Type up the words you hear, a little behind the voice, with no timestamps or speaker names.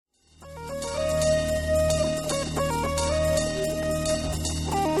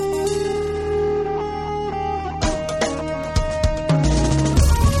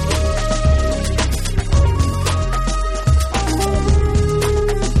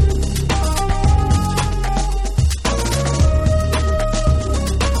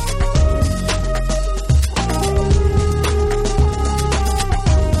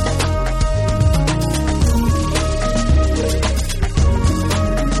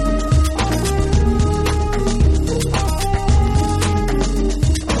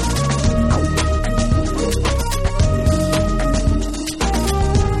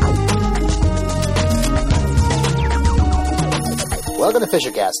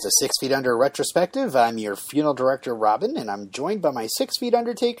FisherCast, a 6 Feet Under retrospective. I'm your funeral director, Robin, and I'm joined by my 6 Feet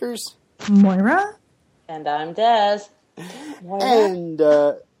Undertakers, Moira. And I'm Des. Moira. And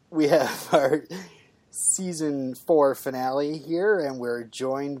we have our Season 4 finale here, and we're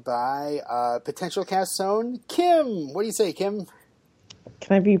joined by potential cast zone, Kim. What do you say, Kim?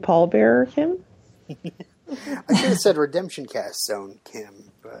 Can I be pallbearer, Kim? I should have said Redemption Cast Zone,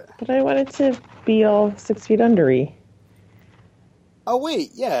 Kim. But I wanted to be all 6 feet undery. Oh, wait,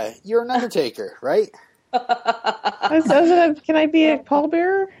 yeah. You're an Undertaker, right? Can I be a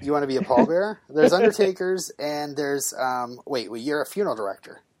pallbearer? You want to be a pallbearer? There's Undertakers, and there's... wait, you're a funeral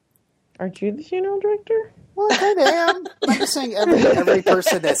director. Aren't you the funeral director? Well, I kind of am. I'm just saying every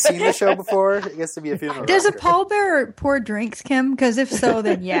person that's seen the show before gets to be a funeral Does director. a pallbearer pour drinks, Kim? Because if so,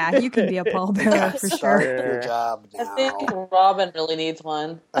 then yeah, you can be a pallbearer for Start sure. your job now. I think Robin really needs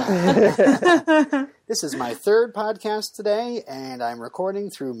one. This is my third podcast today, and I'm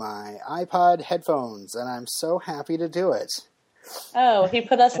recording through my iPod headphones, and I'm so happy to do it. Oh, he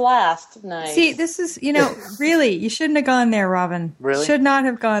put us last. Nice. See, this is, really, you shouldn't have gone there, Robin. Really? Should not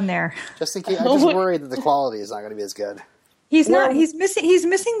have gone there. Just in case, I'm just worried that the quality is not going to be as good. He's not. He's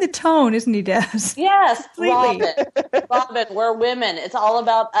missing the tone, isn't he, Des? Yes, Completely. Robin, we're women. It's all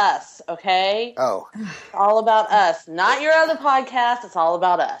about us, okay? Oh. It's all about us. Not your other podcast. It's all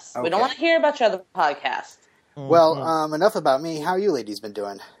about us. Okay. We don't want to hear about your other podcast. Well, enough about me. How you ladies been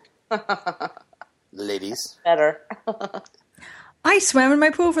doing? Ladies. Better. I swam in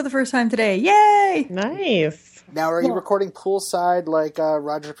my pool for the first time today. Yay! Nice. Now, are you recording poolside like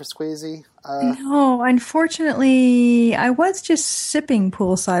Roger Pasquazi? No, unfortunately, I was just sipping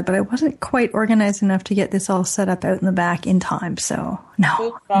poolside, but I wasn't quite organized enough to get this all set up out in the back in time. So,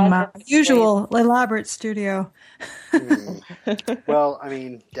 no, my usual elaborate studio. Well, I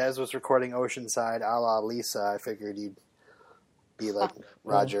mean, Des was recording Oceanside a la Lisa. I figured you'd be like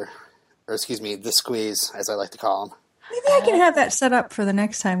Roger. Or excuse me, the Squeeze, as I like to call him. Maybe I can have that set up for the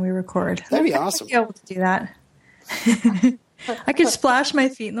next time we record. That'd be awesome. I'd be able to do that. I could splash my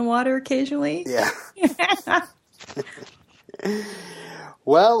feet in the water occasionally. Yeah.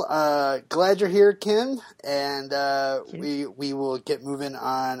 Well, glad you're here, Kim, and we will get moving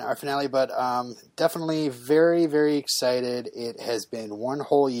on our finale, but definitely very, very excited. It has been one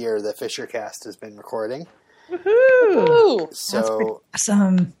whole year that FisherCast has been recording. Woohoo! So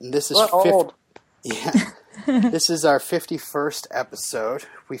awesome. This is old. Yeah. This is our 51st episode.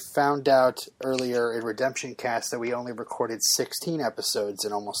 We found out earlier in Redemption Cast that we only recorded 16 episodes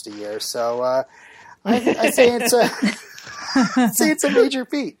in almost a year. So I say it's a major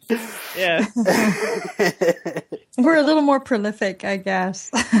feat. Yeah. We're a little more prolific, I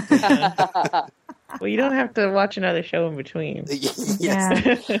guess. Well, you don't have to watch another show in between. Yes. Yeah.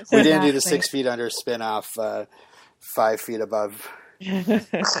 We didn't do the 6 Feet Under spin-off 5 feet above.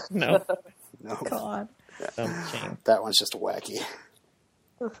 No. No. God. That one's just wacky.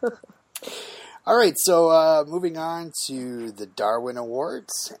 All right, so moving on to the Darwin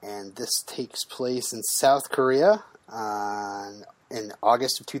Awards, and this takes place in South Korea in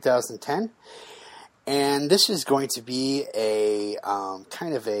August of 2010. And this is going to be a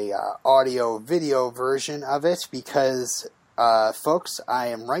kind of a audio-video version of it because, folks, I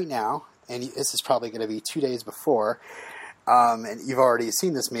am right now, and this is probably going to be 2 days before, and you've already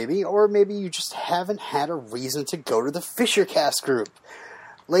seen this maybe, or maybe you just haven't had a reason to go to the FisherCast group.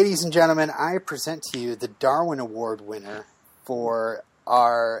 Ladies and gentlemen, I present to you the Darwin Award winner for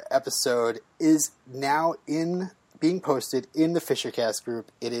our episode is now being posted in the FisherCast group.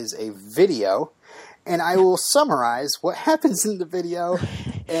 It is a video, and I will summarize what happens in the video.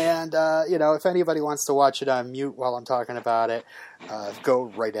 And, if anybody wants to watch it on mute while I'm talking about it, go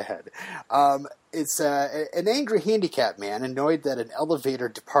right ahead. It's an angry handicapped man, annoyed that an elevator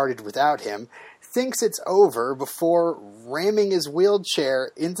departed without him, thinks it's over before ramming his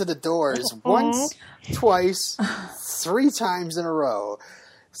wheelchair into the doors once, twice, 3 times in a row.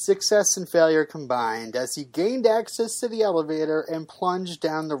 Success and failure combined as he gained access to the elevator and plunged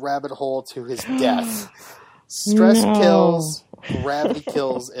down the rabbit hole to his death. Stress kills, gravity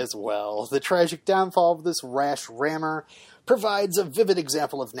kills as well. The tragic downfall of this rash rammer provides a vivid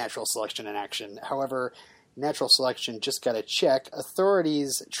example of natural selection in action. However, natural selection just got a check.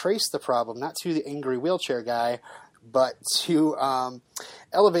 Authorities trace the problem not to the angry wheelchair guy, but to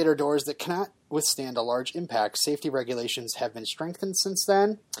elevator doors that cannot withstand a large impact. Safety regulations have been strengthened since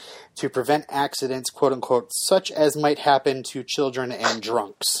then to prevent accidents, quote unquote, such as might happen to children and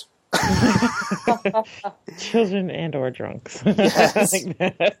drunks. Children and or drunks. Yes. Like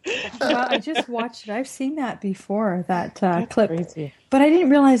that. Well, I just watched it. I've seen that before, that clip. Crazy. But I didn't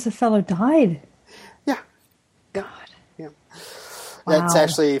realize the fellow died. Yeah. God. Yeah. That's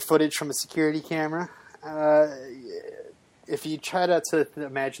actually footage from a security camera. If you try to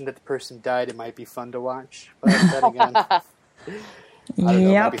imagine that the person died, it might be fun to watch. But then again, I don't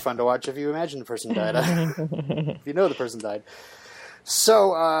know. It might be fun to watch if you imagine the person died. If you know the person died.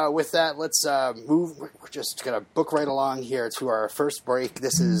 So with that, let's move. We're just going to book right along here to our first break.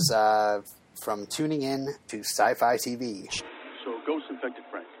 This is from tuning in to Sci-Fi TV. So Ghost infected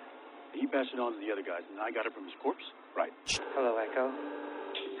Frank. He passed it on to the other guys, and I got it from his corpse? Right. Hello, Echo.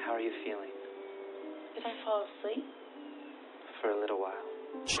 How are you feeling? Did I fall asleep? For a little while.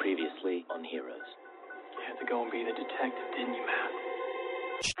 Previously on Heroes. You had to go and be the detective, didn't you, Matt?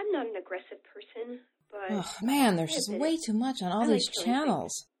 I'm not an aggressive person, but... Oh, man, there's just way too much on all these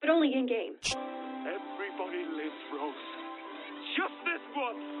channels. But only in-game. Everybody lives, Rose. Just this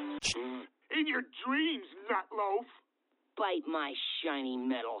once. In your dreams, Nutloaf. Bite my shiny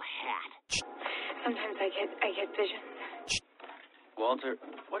metal hat. Sometimes I get visions. Walter,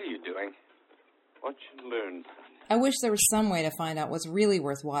 what are you doing? What you learn? I wish there was some way to find out what's really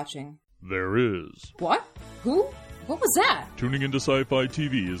worth watching. There is. What? Who? What was that? Tuning into Sci-Fi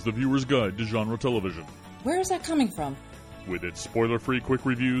TV is the viewer's guide to genre television. Where is that coming from? With its spoiler-free quick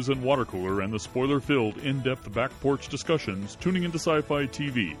reviews and water cooler and the spoiler-filled in-depth back porch discussions, Tuning into Sci-Fi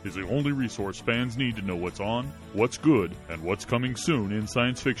TV is the only resource fans need to know what's on, what's good, and what's coming soon in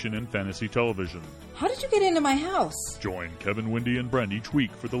science fiction and fantasy television. How did you get into my house? Join Kevin, Wendy, and Brand each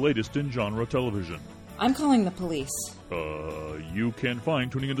week for the latest in genre television. I'm calling the police. You can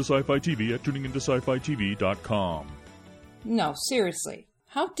find Tuning into Sci-Fi TV at tuningintoscifitv.com. No, seriously.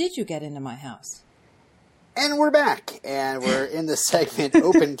 How did you get into my house? And we're back, and we're in the segment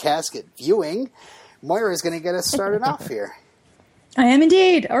Open Casket Viewing. Moira's going to get us started off here. I am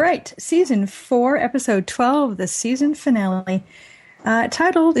indeed. All right. Season 4, Episode 12, the season finale.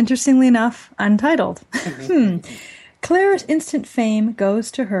 Titled, interestingly enough, Untitled. Claire's instant fame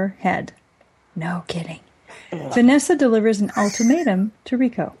goes to her head. No kidding. Vanessa delivers an ultimatum to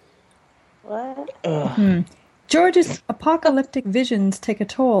Rico. What? George's apocalyptic visions take a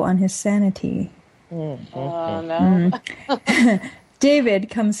toll on his sanity. Oh, no. David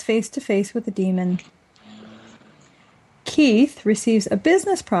comes face to face with a demon. Keith receives a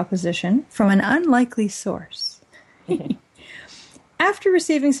business proposition from an unlikely source. After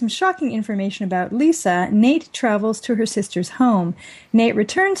receiving some shocking information about Lisa, Nate travels to her sister's home. Nate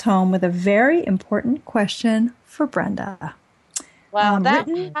returns home with a very important question for Brenda. Wow,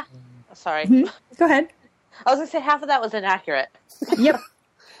 sorry. Go ahead. I was going to say half of that was inaccurate. Yep.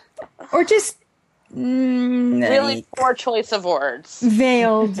 Or just... really poor choice of words.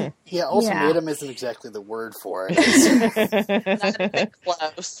 Veiled. Yeah, ultimatum isn't exactly the word for it. Not even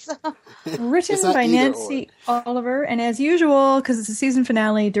close. Written by Nancy Oliver, and as usual, because it's a season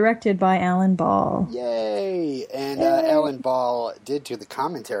finale, directed by Alan Ball. Yay! And Alan Ball did do the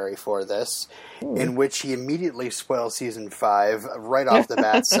commentary for this, in which he immediately spoils season 5 right off the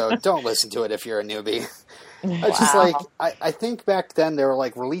bat, so don't listen to it if you're a newbie. It's just like, I think back then they were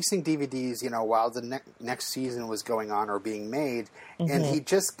like releasing DVDs, while the next season was going on or being made, and they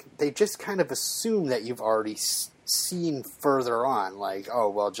just kind of assume that you've already seen further on, like, oh,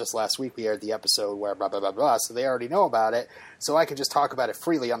 well, just last week we aired the episode where blah, blah, blah, blah, so they already know about it, so I can just talk about it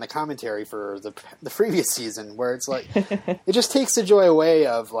freely on the commentary for the previous season, where it's like, it just takes the joy away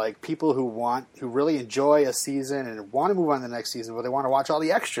of, like, people who really enjoy a season and want to move on to the next season, but they want to watch all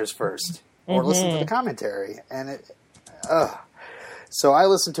the extras first. Or listen to the commentary. And so I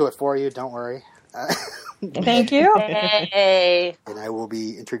listened to it for you, don't worry. Thank you. Hey. And I will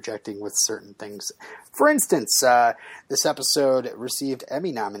be interjecting with certain things. For instance, this episode received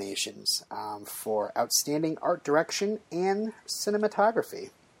Emmy nominations for Outstanding Art Direction and Cinematography.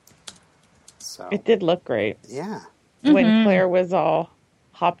 So it did look great. Yeah. When Claire was all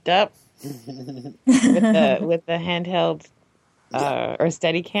hopped up with the handheld or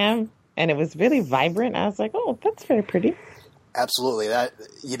Steadicam. And it was really vibrant. I was like, "Oh, that's very pretty." Absolutely. That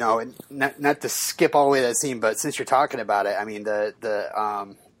not to skip all the way to that scene, but since you're talking about it, I mean,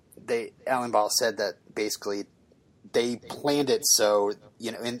 Alan Ball said that basically they planned it so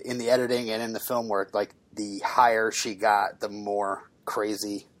in the editing and in the film work, like the higher she got, the more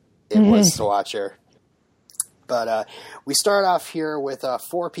crazy it was to watch her. But we start off here with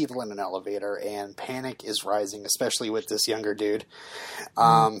 4 people in an elevator, and panic is rising, especially with this younger dude.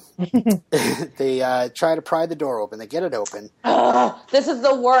 They try to pry the door open. They get it open. This is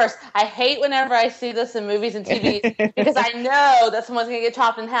the worst. I hate whenever I see this in movies and TV because I know that someone's going to get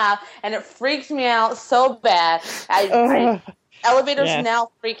chopped in half, and it freaks me out so bad. Elevators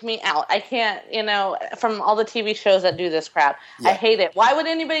now freak me out. I can't, from all the TV shows that do this crap. Yeah. I hate it. Why would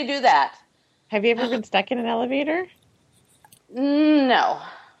anybody do that? Have you ever been stuck in an elevator? No.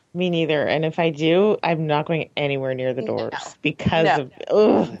 Me neither. And if I do, I'm not going anywhere near the doors because of.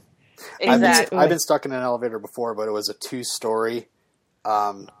 Ugh. Exactly. I've been stuck in an elevator before, but it was a 2-story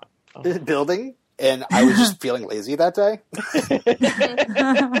building, and I was just feeling lazy that day.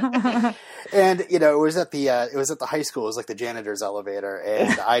 And it was at the high school. It was like the janitor's elevator,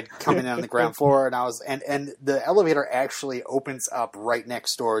 and I'd come in on the ground floor, and and the elevator actually opens up right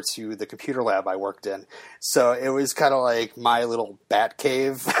next door to the computer lab I worked in. So it was kind of like my little bat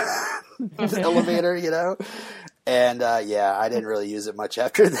cave elevator, And I didn't really use it much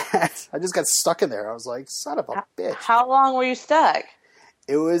after that. I just got stuck in there. I was like, son of a bitch. How long were you stuck?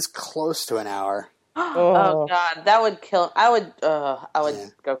 It was close to an hour. Oh God, that would kill. I would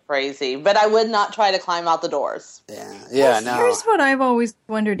go crazy, but I would not try to climb out the doors. No. Here's what I've always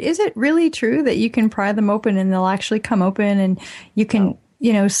wondered: is it really true that you can pry them open and they'll actually come open, and you can,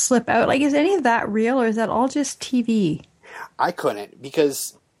 slip out? Like, is any of that real, or is that all just TV? I couldn't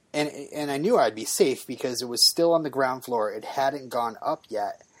because, and I knew I'd be safe because it was still on the ground floor. It hadn't gone up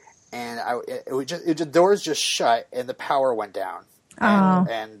yet, and the doors just shut and the power went down,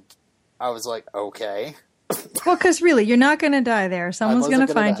 and I was like, okay. Well, because really, you're not going to die there. Someone's going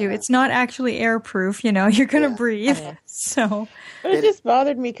to find you. It's not actually airproof, You're going to breathe. So, but it just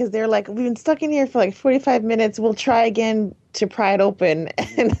bothered me because they're like, we've been stuck in here for like 45 minutes. We'll try again to pry it open, and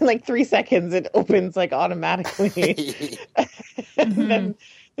in like 3 seconds, it opens like automatically. And then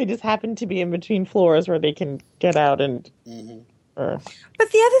they just happen to be in between floors where they can get out and. But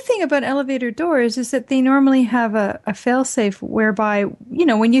the other thing about elevator doors is that they normally have a fail-safe whereby,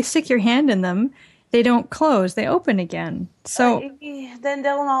 when you stick your hand in them, they don't close, they open again. So then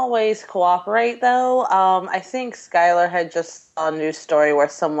don't always cooperate, though. I think Skylar had just saw a news story where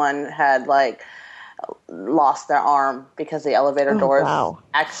someone had lost their arm because the elevator doors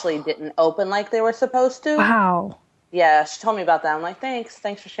actually didn't open like they were supposed to. Wow. Yeah, she told me about that. I'm like, thanks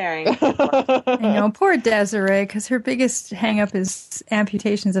for sharing. I know, poor Desiree, because her biggest hang-up is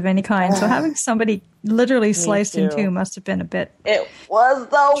amputations of any kind. So having somebody literally sliced in two must have been a bit. It was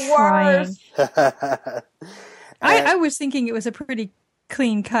the worst. I was thinking it was a pretty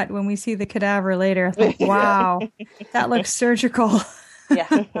clean cut when we see the cadaver later. I thought, wow, that looks surgical.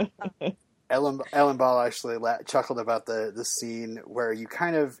 Yeah. Ellen Ball actually chuckled about the scene where you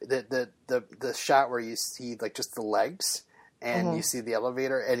kind of the shot where you see like just the legs and you see the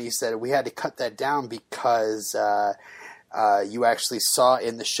elevator, and he said we had to cut that down because you actually saw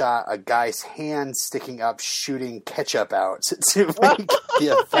in the shot a guy's hand sticking up shooting ketchup out to make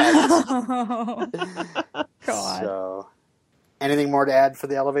the effect. Oh, God. So, anything more to add for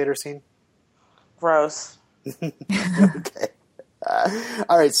the elevator scene? Gross. Okay.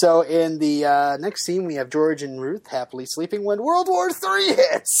 All right, so in the next scene, we have George and Ruth happily sleeping when World War III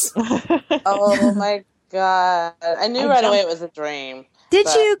hits. Oh, my God. I knew right away it was a dream. Did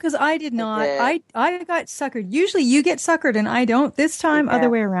you? Because I did not. I got suckered. Usually you get suckered and I don't. This time, other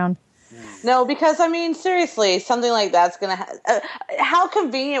way around. No, because, I mean, seriously, something like that's going to how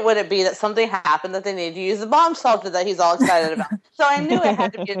convenient would it be that something happened that they needed to use the bomb shelter that he's all excited about? So I knew it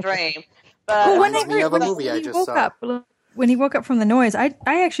had to be a dream. But when he woke up from the noise, I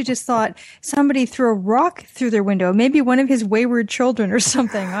actually just thought somebody threw a rock through their window. Maybe one of his wayward children or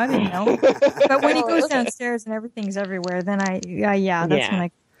something. I don't know. But when he goes downstairs and everything's everywhere, then that's when I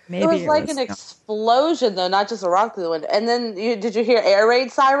maybe it was like an explosion, though, not just a rock through the window. And then did you hear air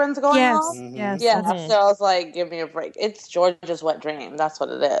raid sirens going off? Yes. Yeah. So I was like, give me a break. It's George's wet dream. That's what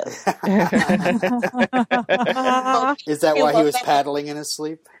it is. Is that why he was paddling in his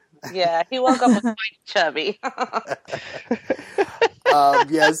sleep? Yeah, he woke up quite chubby.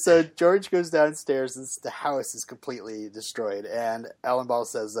 So George goes downstairs and the house is completely destroyed, and Ellen Ball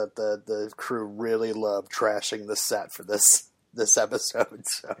says that the crew really loved trashing the set for this episode.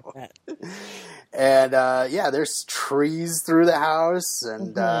 So, and there's trees through the house,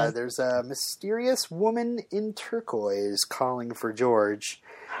 and there's a mysterious woman in turquoise calling for George.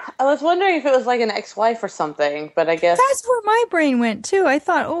 I was wondering if it was like an ex-wife or something, but I guess that's where my brain went too. I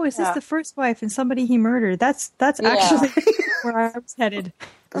thought, oh, is this the first wife and somebody he murdered? That's actually where I was headed.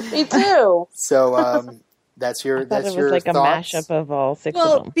 Me too. So that's your thoughts? It was like thoughts? A mashup of all six of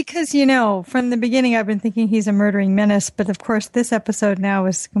Well, them. because from the beginning I've been thinking he's a murdering menace, but of course this episode now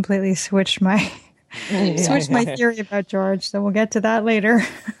has completely switched my theory about George. So we'll get to that later.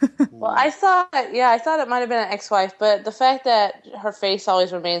 Well, I thought it might have been an ex-wife, but the fact that her face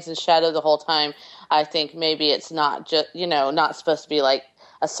always remains in shadow the whole time, I think maybe it's not just, not supposed to be like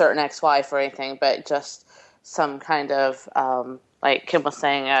a certain ex-wife or anything, but just some kind of, like Kim was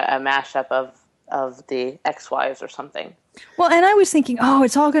saying, a mashup of the ex-wives or something. Well, and I was thinking,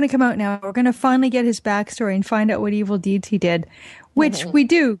 it's all going to come out now. We're going to finally get his backstory and find out what evil deeds he did, which we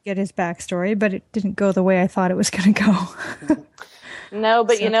do get his backstory, but it didn't go the way I thought it was going to go. No,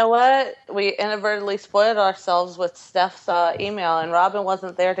 but you know what? We inadvertently spoiled ourselves with Steph's email, and Robin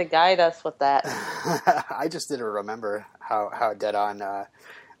wasn't there to guide us with that. I just didn't remember how dead on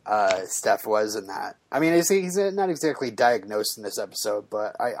Steph was in that. I mean, he's not exactly diagnosed in this episode,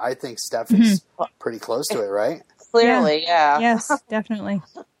 but I think Steph is pretty close to it, right? Clearly, yeah. Yes, definitely.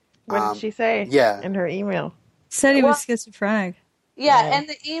 What did she say in her email? Said he was schizophrenic. Yeah, and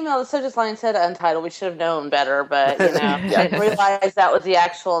the email, the subject line said Untitled. We should have known better, but, I didn't realize that was the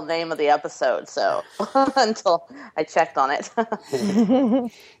actual name of the episode, so until I checked on it.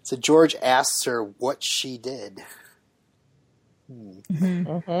 So George asks her what she did. And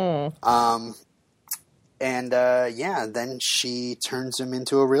then she turns him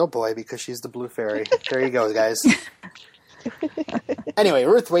into a real boy because she's the blue fairy. There you go, guys. Anyway,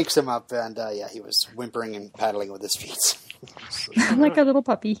 Ruth wakes him up, and he was whimpering and paddling with his feet. Like a little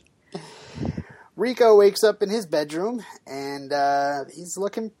puppy. Rico wakes up in his bedroom, and he's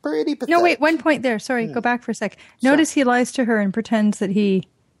looking pretty pathetic. No, wait, one point there. Sorry, go back for a sec. Notice he lies to her and pretends that he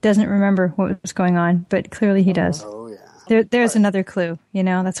doesn't remember what was going on, but clearly he does. Oh, yeah. There's another clue,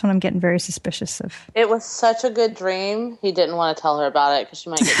 that's what I'm getting very suspicious of. It was such a good dream. He didn't want to tell her about it because she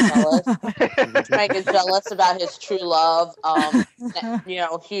might get jealous. She might get jealous about his true love,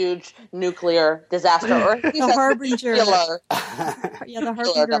 huge nuclear disaster. Or the harbinger. The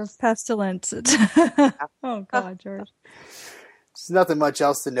harbinger of pestilence. Oh, God, George. There's nothing much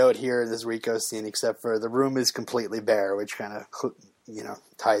else to note here in this Rico scene except for the room is completely bare, which kind of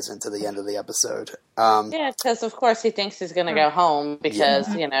ties into the end of the episode. Because of course he thinks he's going to go home because,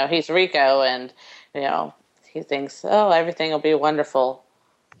 he's Rico and, he thinks, everything will be wonderful.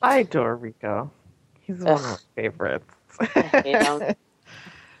 I adore Rico. He's one of my favorites.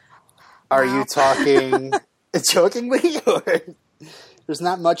 Are you talking jokingly? Or there's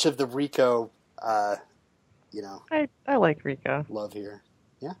not much of the Rico, I like Rico. Love here.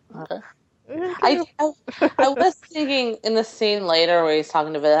 Yeah, okay. I was thinking in the scene later where he's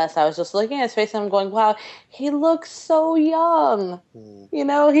talking to Vanessa, I was just looking at his face and I'm going, wow, he looks so young. He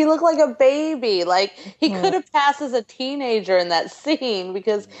looked like a baby. Like, he could have passed as a teenager in that scene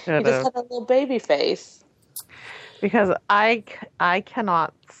because he just had a little baby face. Because I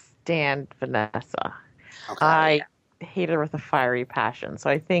cannot stand Vanessa. Okay. I hate her with a fiery passion. So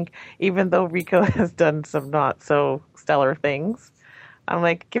I think even though Rico has done some not so stellar things, I'm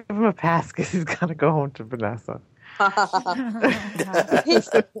like, give him a pass because he's got to go home to Vanessa. But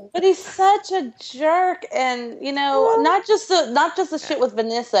he's such a jerk, and not just the shit with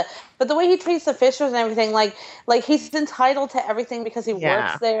Vanessa, but the way he treats the Fishers and everything. Like he's entitled to everything because he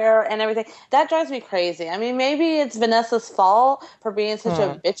works there and everything. That drives me crazy. I mean, maybe it's Vanessa's fault for being such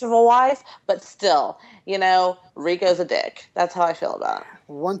a bitch of a wife, but still, Rico's a dick. That's how I feel about it.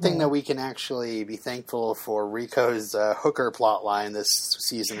 One thing that we can actually be thankful for Rico's hooker plot line this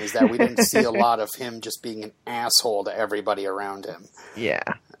season is that we didn't see a lot of him just being an asshole to everybody around him. Yeah.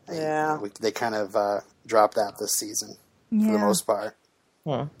 They kind of dropped that this season for the most part.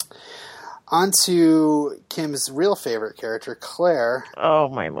 Yeah. On to Kim's real favorite character, Claire. Oh,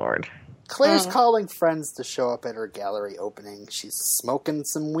 my Lord. Claire's calling friends to show up at her gallery opening. She's smoking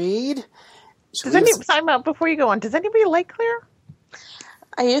some weed. Time out before you go on. Does anybody like Claire?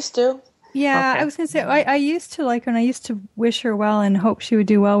 I used to. Yeah, okay. I was going to say, I used to like her, and I used to wish her well and hope she would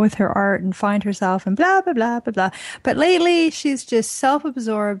do well with her art and find herself and blah, blah, blah, blah, blah. But lately, she's just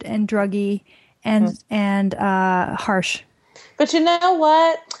self-absorbed and druggy and harsh. But you know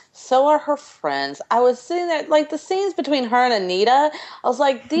what? So are her friends. I was sitting there, like, the scenes between her and Anita, I was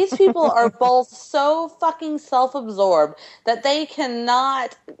like, these people are both so fucking self-absorbed that they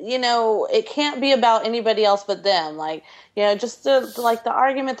cannot, it can't be about anybody else but them. Like, just the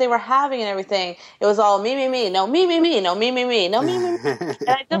argument they were having and everything, it was all me, me, me, no, me, me, me, no, me, me, me, no, me, me, me. And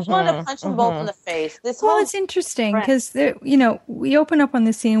I just wanted to punch them both in the face. It's interesting because, we open up on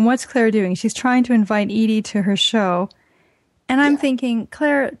this scene. What's Claire doing? She's trying to invite Edie to her show. And I'm thinking,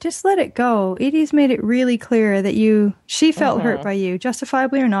 Claire, just let it go. Edie's made it really clear that she felt hurt by you,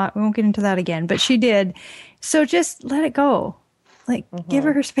 justifiably or not. We won't get into that again, but she did. So just let it go. Like, give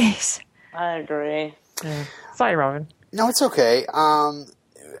her space. I agree. Yeah. Sorry, Robin. No, it's okay.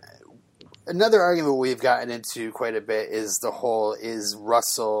 Another argument we've gotten into quite a bit is the whole, is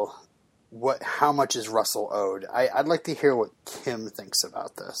Russell, how much is Russell owed? I'd like to hear what Kim thinks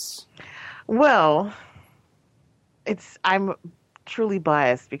about this. Well, I'm truly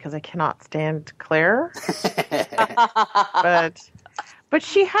biased because I cannot stand Claire. but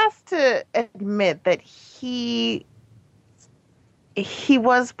she has to admit that he he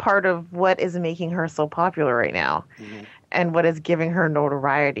was part of what is making her so popular right now. Mm-hmm. And what is giving her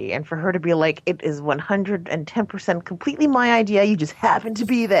notoriety. And for her to be like, it is 110% completely my idea. You just happen to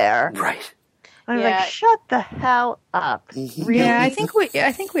be there. Right. I'm like, shut the hell up. Really? Yeah, I think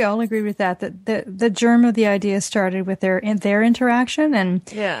we all agree with that the germ of the idea started with their interaction, and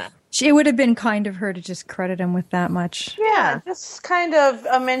it would have been kind of her to just credit him with that much. Yeah, just kind of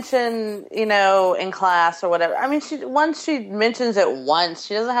a mention, in class or whatever. I mean, once she mentions it once,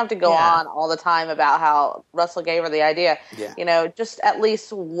 she doesn't have to go on all the time about how Russell gave her the idea. Yeah. Just at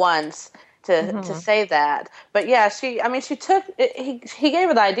least once to say that. But yeah, she took it, he gave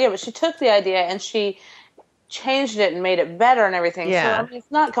her the idea, but she took the idea and she changed it and made it better and everything. Yeah. So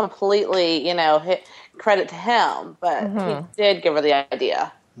it's not completely, credit to him, but he did give her the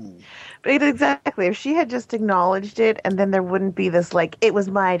idea. But exactly, if she had just acknowledged it, and then there wouldn't be this like, it was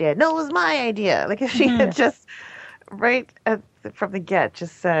my idea. No, it was my idea. Like if she had just from the get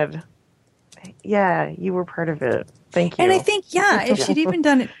just said, yeah, you were part of it. Thank you. And I think, if she'd even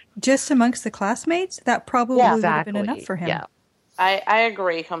done it just amongst the classmates, that probably would have been enough for him. Yeah. I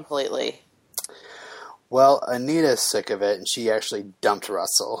agree completely. Well, Anita's sick of it, and she actually dumped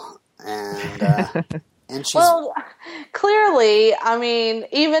Russell. And she's... Well, clearly,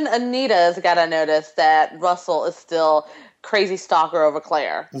 even Anita's got to notice that Russell is still crazy stalker over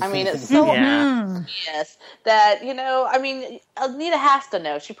Claire. It's so obvious that, Anita has to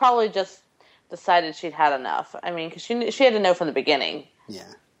know. She probably just decided she'd had enough. Because she had to know from the beginning. Yeah.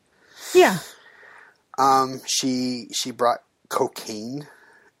 Yeah. She brought cocaine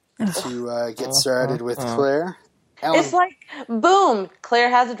to get started with Claire. Ellen. It's like, boom,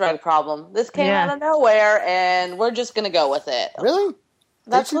 Claire has a drug problem. This came out of nowhere, and we're just going to go with it. Really?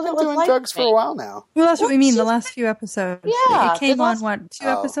 That's what it been was doing like drugs for a while now. Well, that's what we mean, the last few episodes. Yeah. It came on, 2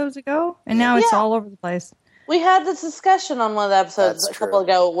 episodes ago? And now it's all over the place. We had this discussion on one of the episodes a couple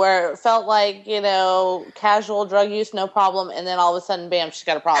ago where it felt like, casual drug use, no problem, and then all of a sudden, bam, she's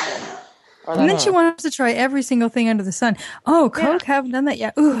got a problem. And then she wants to try every single thing under the sun. Oh, Coke, haven't done that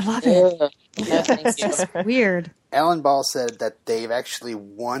yet. Ooh, love it. It's just weird. Alan Ball said that they've actually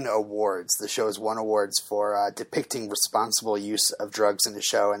won awards. The show has won awards for depicting responsible use of drugs in the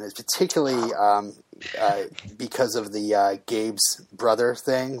show, and it's particularly because of the Gabe's brother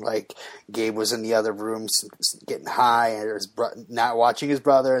thing. Like, Gabe was in the other room getting high, and not watching his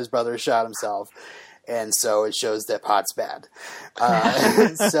brother. His brother shot himself. And so it shows that pot's bad.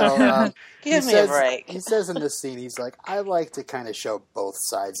 Give me a break. He says in this scene, he's like, I like to kind of show both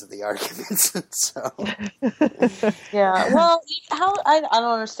sides of the arguments. Yeah, well, I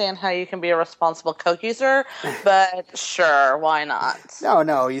don't understand how you can be a responsible coke user, but sure, why not?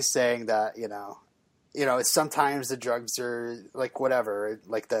 No, he's saying that, sometimes the drugs are like whatever,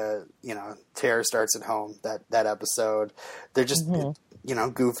 like the, Terror Starts at Home, that episode. They're just,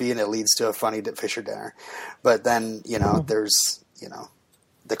 goofy and it leads to a funny Fisher dinner. But then, there's,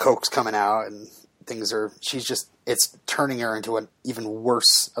 the coke's coming out and it's turning her into an even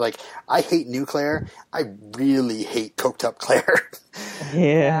worse, like, I hate new Claire. I really hate coked up Claire.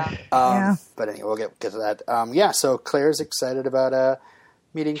 Yeah. But anyway, we'll get to that. So Claire's excited about,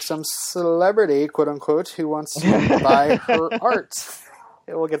 meeting some celebrity, quote unquote, who wants to buy her art.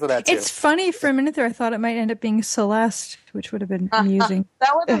 We'll get to that too. It's funny, for a minute there I thought it might end up being Celeste, which would have been amusing.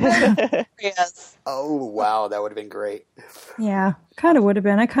 That would have been yes. Oh wow, that would have been great. Yeah, kind of would have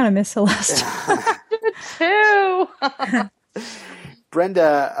been. I kind of miss Celeste. Too.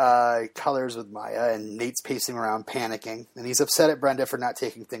 Brenda colors with Maya, and Nate's pacing around panicking, and he's upset at Brenda for not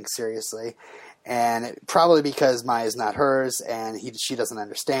taking things seriously. And probably because Maya's not hers, and she doesn't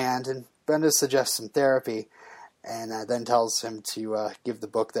understand. And Brenda suggests some therapy, and then tells him to give the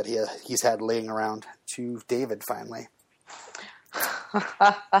book that he's had laying around to David finally.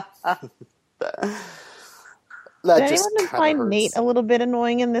 Did anyone find Nate a little bit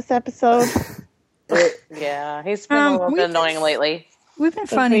annoying in this episode? Yeah, he's been a little bit annoying lately. We've been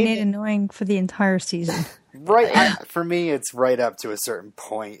finding Nate annoying for the entire season. Right, for me, it's right up to a certain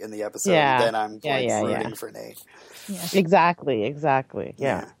point in the episode. Yeah. Then I'm rooting for Nate. Yeah. Exactly.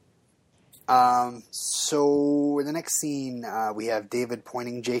 Yeah. So in the next scene, we have David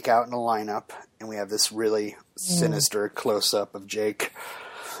pointing Jake out in the lineup, and we have this really sinister close-up of Jake.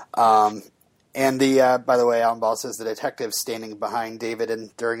 And by the way, Alan Ball says the detective standing behind David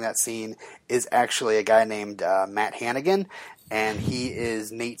and during that scene is actually a guy named Matt Hannigan, and he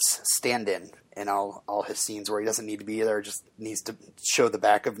is Nate's stand-in in all his scenes where he doesn't need to be there, just needs to show the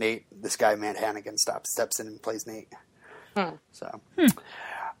back of Nate. This guy, Matt Hannigan, steps in and plays Nate. So,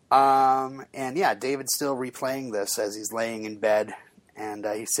 and yeah, David's still replaying this as he's laying in bed, and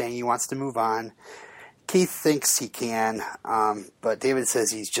he's saying he wants to move on. Keith thinks he can, but David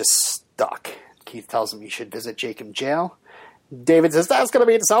says he's just stuck. Keith tells him he should visit Jake in jail. David says, that's going to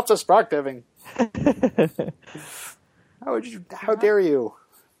be self-destructive. How dare you?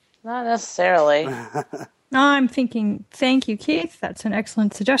 Not necessarily. I'm thinking, thank you, Keith. That's an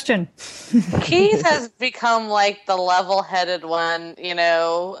excellent suggestion. Keith has become like the level-headed one,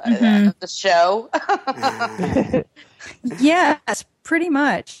 of the show. Yes, pretty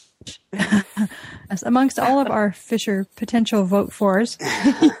much. As amongst all of our Fisher potential vote fors,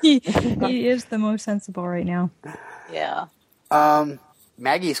 he is the most sensible right now. Yeah.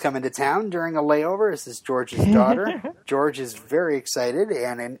 Maggie's coming to town during a layover. This is George's daughter. George is very excited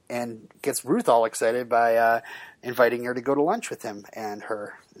and gets Ruth all excited by inviting her to go to lunch with him and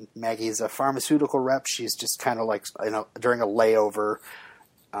her. Maggie's a pharmaceutical rep. She's just kind of like, during a layover,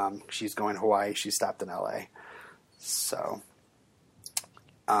 she's going to Hawaii. She stopped in LA. So,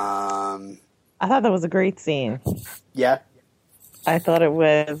 I thought that was a great scene. Yeah. I thought it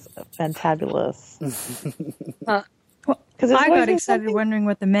was fantabulous. Well, I got excited wondering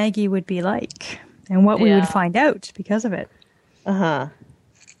what the Maggie would be like and what we would find out because of it.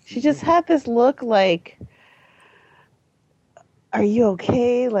 She just had this look like, are you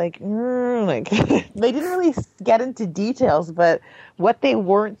okay? Like they didn't really get into details, but what they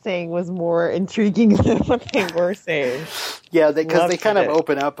weren't saying was more intriguing than what they were saying. Yeah, because they kind of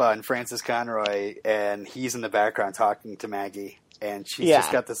open up on Francis Conroy, and he's in the background talking to Maggie, and she's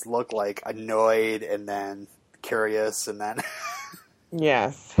just got this look like annoyed and then curious, and then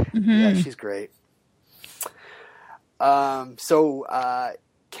yes, yeah, she's great. So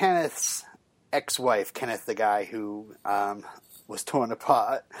Kenneth's ex-wife, Kenneth, the guy who was torn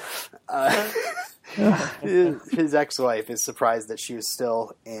apart, his ex-wife is surprised that she was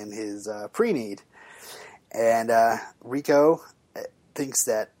still in his pre-need, and Rico thinks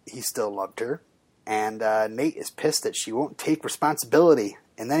that he still loved her, and Nate is pissed that she won't take responsibility.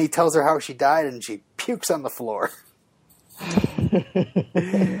 And then he tells her how she died, and she pukes on the floor.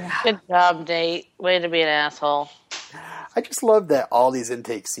 Good job, Nate. Way to be an asshole. I just love that all these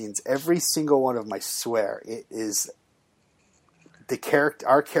intake scenes, every single one of them, I swear, it is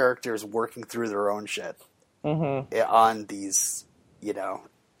our characters working through their own shit on these,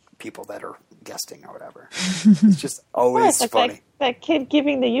 people that are guesting or whatever. It's just always funny. That kid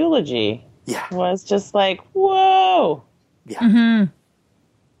giving the eulogy was just like, whoa. Yeah.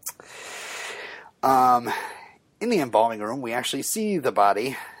 In the embalming room, we actually see the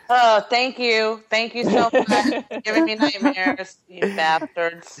body. Oh, thank you. Thank you so much for giving me nightmares, you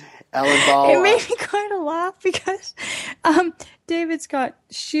bastards. Ellen Ball. It made me kind of laugh because David's got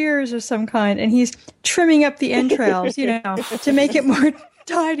shears of some kind, and he's trimming up the entrails, to make it more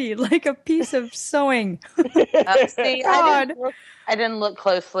tidy, like a piece of sewing. See, I didn't look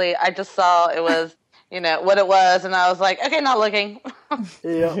closely. I just saw it was, what it was, and I was like, okay, not looking.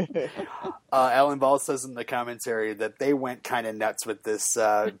 Yeah. Alan Ball says in the commentary that they went kind of nuts with this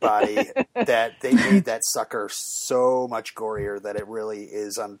body, that they made that sucker so much gorier that it really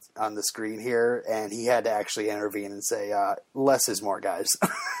is on the screen here, and he had to actually intervene and say, less is more, guys.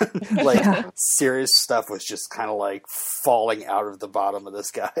 Serious stuff was just kind of like falling out of the bottom of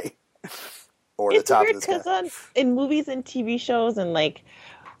this guy. Or the top of this guy. It's weird because in movies and TV shows and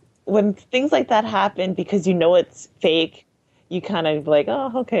when things like that happen, because it's fake, you kind of like,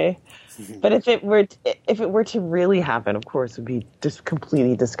 oh, okay. But if it were to really happen, of course, it would be just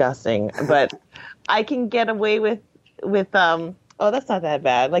completely disgusting. But I can get away with that's not that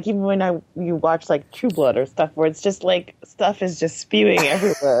bad. Like even when you watch True Blood or stuff where it's just like stuff is just spewing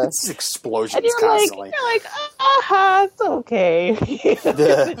everywhere. It's explosions constantly. You're like, it's okay.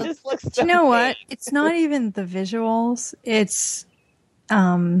 It just looks. You know what? It's not even the visuals. It's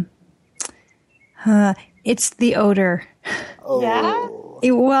it's the odor. Oh. Yeah?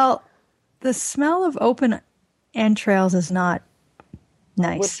 The smell of open entrails is not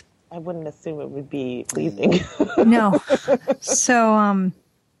nice. I wouldn't assume it would be pleasing. No. So, I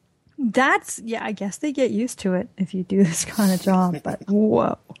guess they get used to it if you do this kind of job, but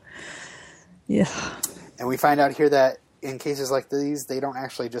whoa. Yeah. And we find out here that in cases like these, they don't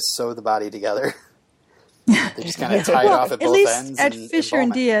actually just sew the body together. They just kind of tie it off at both ends. At Fisher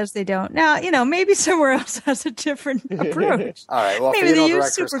and Diaz, they don't. Now, maybe somewhere else has a different approach. All right. Well, maybe they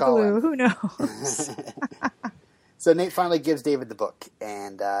use super glue. Who knows? So Nate finally gives David the book,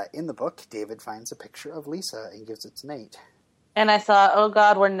 and in the book, David finds a picture of Lisa and gives it to Nate. And I thought, oh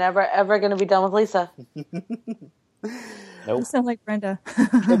God, we're never ever going to be done with Lisa. Nope. You sound like Brenda.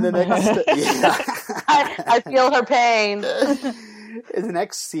 In the next, I feel her pain. In the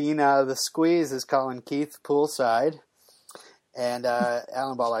next scene, the squeeze is calling Keith poolside, And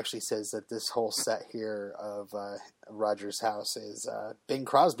Alan Ball actually says that this whole set here of Roger's house is Bing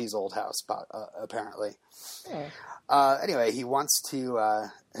Crosby's old house, apparently. Anyway, he wants to...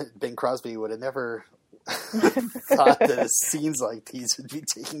 Bing Crosby would have never thought that scenes like these would be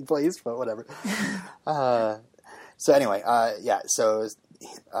taking place, but whatever. So anyway, so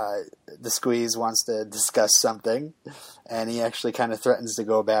the Squeeze wants to discuss something, and he actually kind of threatens to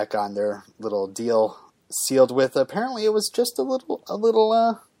go back on their little deal sealed with, apparently it was just a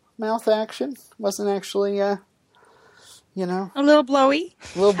little mouth action. Wasn't actually, a little blowy.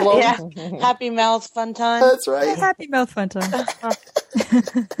 A little blowy. Yeah. Happy mouth fun time. That's right. Yeah, happy mouth fun time.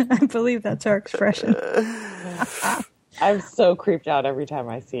 I believe that's our expression. I'm so creeped out every time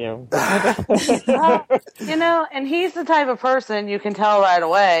I see him. And he's the type of person you can tell right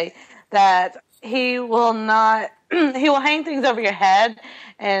away that he will not, he will hang things over your head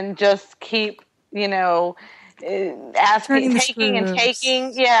and just keep, asking, taking and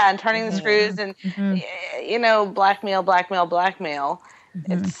taking. Yeah, and turning the screws and, blackmail.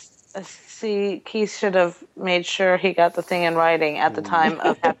 Mm-hmm. Keith should have made sure he got the thing in writing at the time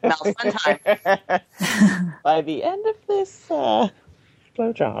of Happy Mouth Fun Time. By the end of this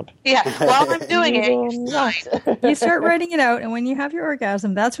blowjob. Yeah, while I'm doing it, you start writing it out, and when you have your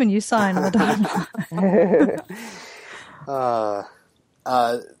orgasm, that's when you sign on the dotted line.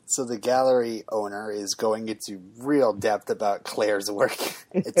 So the gallery owner is going into real depth about Claire's work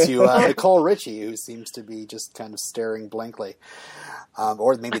to Nicole Richie, who seems to be just kind of staring blankly.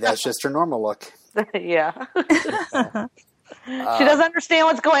 Or maybe that's just her normal look. Yeah. She doesn't understand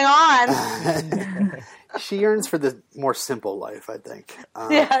what's going on. She yearns for the more simple life, I think.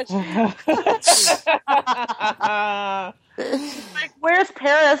 Like, where's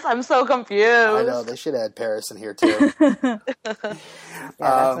Paris? I'm so confused. I know, they should add Paris in here, too.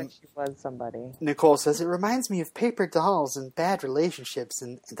 That's like she was somebody. Nicole says, it reminds me of paper dolls and bad relationships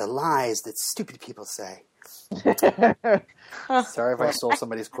and the lies that stupid people say. Sorry if I stole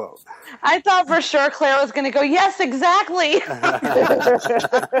somebody's quote. I thought for sure Claire was going to go, yes, exactly. But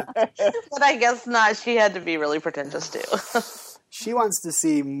I guess not. She had to be really pretentious, too. She wants to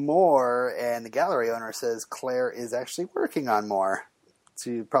see more, and the gallery owner says Claire is actually working on more.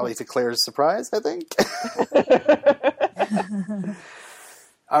 Probably to Claire's surprise, I think.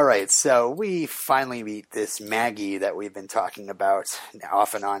 All right, so we finally meet this Maggie that we've been talking about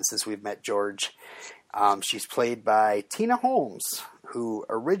off and on since we've met George. She's played by Tina Holmes, who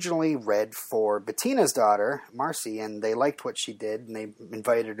originally read for Bettina's daughter, Marcy, and they liked what she did, and they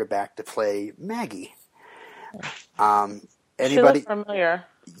invited her back to play Maggie. She looked familiar.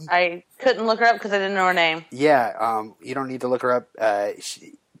 I couldn't look her up because I didn't know her name. Yeah, you don't need to look her up.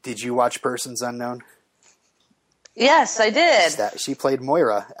 Did you watch Persons Unknown? Yes, I did. She played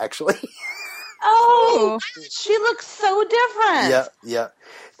Moira, actually. Oh, she looks so different. Yeah.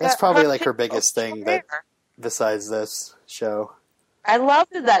 That's probably like her biggest thing besides this show. I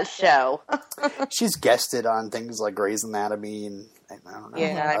loved that show. She's guested on things like Grey's Anatomy and I don't know.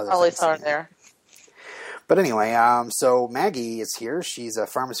 Yeah, I probably saw her there. But anyway, so Maggie is here. She's a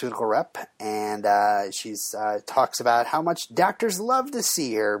pharmaceutical rep, and she's talks about how much doctors love to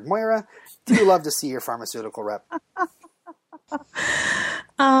see her. Moira, do you love to see your pharmaceutical rep?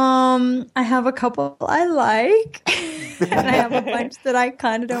 I have a couple I like, and I have a bunch that I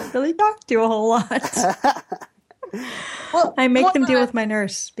kind of don't really talk to a whole lot. Well, I make them deal with my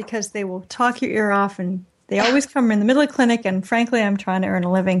nurse because they will talk your ear off, and they always come in the middle of the clinic, and frankly, I'm trying to earn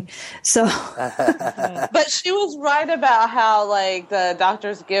a living. So, but she was right about how like the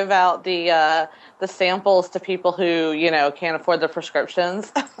doctors give out the samples to people who can't afford the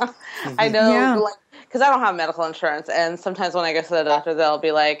prescriptions. I know, because I don't have medical insurance, and sometimes when I go to the doctor, they'll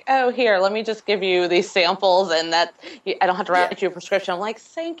be like, "Oh, here, let me just give you these samples, and that I don't have to write you a prescription." I'm like,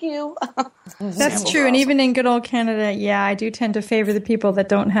 "Thank you." That's true, and even in good old Canada, I do tend to favor the people that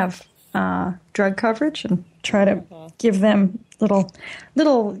don't have drug coverage and try to give them little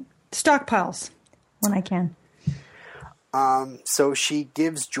stockpiles when I can. So she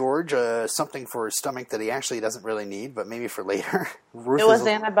gives George something for his stomach that he actually doesn't really need, but maybe for later. It was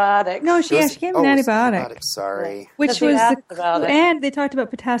antibiotics. No, she gave him an antibiotic. Sorry. Which was and they talked about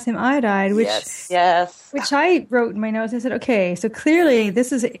potassium iodide, which which I wrote in my notes. I said, okay, so clearly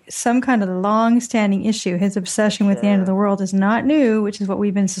this is some kind of long-standing issue. His obsession with the end of the world is not new, which is what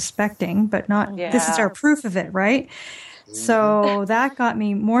we've been suspecting, but not. This is our proof of it, right? Mm-hmm. So that got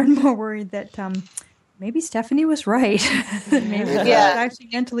me more and more worried that. Maybe Stephanie was right. Maybe he was actually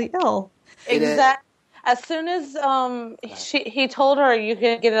mentally ill. Exactly. as soon as he told her you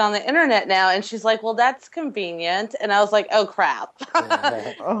can get it on the internet now, and she's like, "Well, that's convenient," and I was like, "Oh crap!"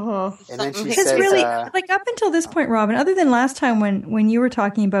 And then she Because says, really, like up until this point, Robin, other than last time when you were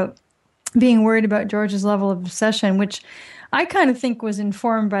talking about being worried about George's level of obsession, which I kind of think was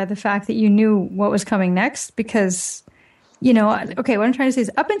informed by the fact that you knew what was coming next, because, you know, okay, what I'm trying to say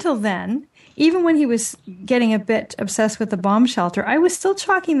is up until then, even when he was getting a bit obsessed with the bomb shelter, I was still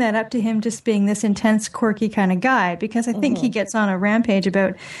chalking that up to him just being this intense, quirky kind of guy, because I think he gets on a rampage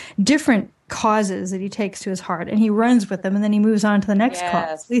about different causes that he takes to his heart, and he runs with them, and then he moves on to the next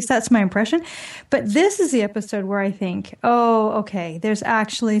cause. At least that's my impression. But this is the episode where I think, oh, okay, there's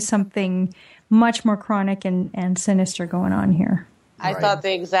actually something much more chronic and sinister going on here. I thought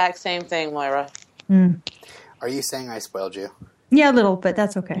the exact same thing, Moira. Are you saying I spoiled you? Yeah, a little, but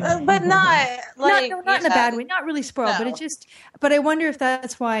that's okay. But not like not in a bad way. Not really spoiled, but it just. But I wonder if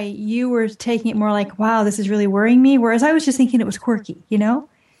that's why you were taking it more like, "Wow, this is really worrying me," whereas I was just thinking it was quirky. You know?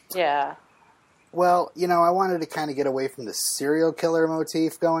 Yeah. Well, you know, I wanted to kind of get away from the serial killer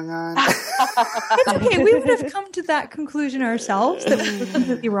motif going on. It's okay. We would have come to that conclusion ourselves that we were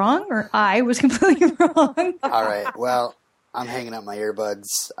completely wrong, or I was completely wrong. All right. Well, I'm hanging up my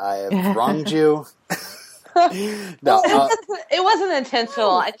earbuds. I have wronged you. No, it wasn't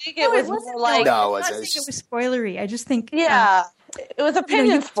intentional. I think it was more like no, I don't think it was spoilery. I just think it was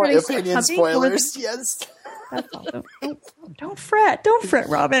opinion spoilers. Opinion spoilers, yes. Don't fret,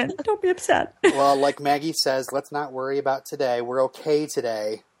 Robin. Don't be upset. Well, like Maggie says, let's not worry about today. We're okay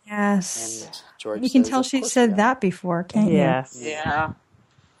today. Yes. And George, you can tell she said that before, can't you? Yes. Yeah.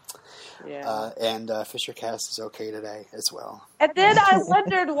 And Fisher Cass is okay today as well. And then I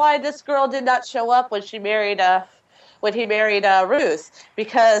wondered why this girl did not show up when he married Ruth,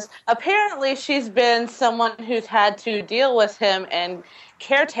 because apparently she's been someone who's had to deal with him and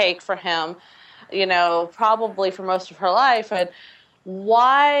caretake for him, you know, probably for most of her life. And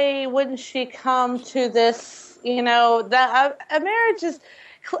why wouldn't she come to this? You know, that a marriage is.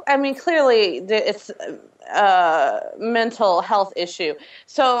 I mean, clearly it's a mental health issue.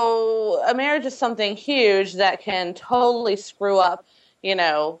 So a marriage is something huge that can totally screw up, you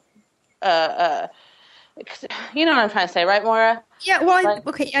know what I'm trying to say, right, Moira? Yeah, well,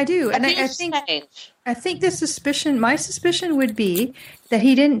 I do. And I think my suspicion would be that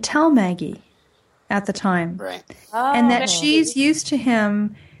he didn't tell Maggie at the time. Right. And that she's used to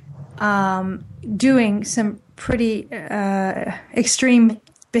him doing some pretty extreme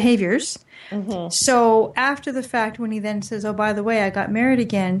behaviors. So after the fact, when he then says, "Oh, by the way, I got married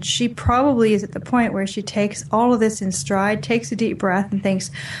again," she probably is at the point where she takes all of this in stride, takes a deep breath, and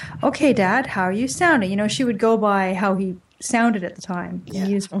thinks, "Okay, Dad, how are you sounding?" You know, she would go by how he sounded at the time.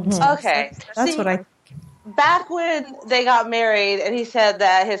 Yeah. Okay. That's what I. Back when they got married and he said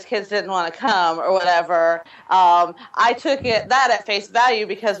that his kids didn't want to come or whatever, I took that at face value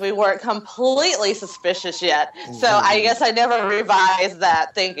because we weren't completely suspicious yet. So I guess I never revised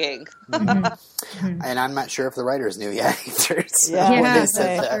that thinking. And I'm not sure if the writers knew yet either. So Yeah, when they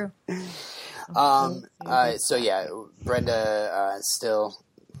said true. that. So yeah, Brenda is still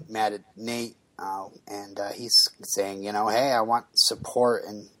mad at Nate, and he's saying, you know, hey, I want support,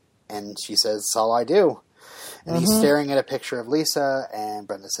 and she says, "That's all I do." And he's staring at a picture of Lisa, and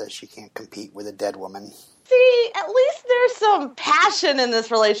Brenda says she can't compete with a dead woman. See, at least there's some passion in this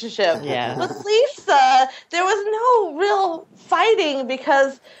relationship. Yeah. With Lisa, there was no real fighting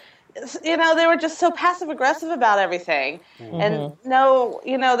because, you know, they were just so passive-aggressive about everything. And no,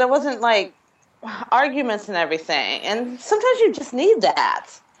 you know, there wasn't, like, arguments and everything. And sometimes you just need that.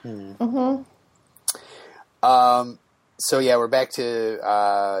 So yeah, we're back to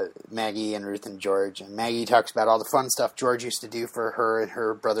Maggie and Ruth and George, and Maggie talks about all the fun stuff George used to do for her and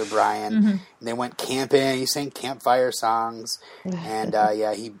her brother Brian. And they went camping. He sang campfire songs, and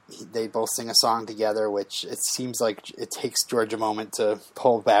they both sing a song together, which it seems like it takes George a moment to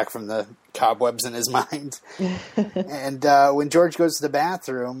pull back from the cobwebs in his mind. And when George goes to the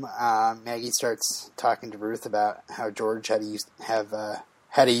bathroom, Maggie starts talking to Ruth about how George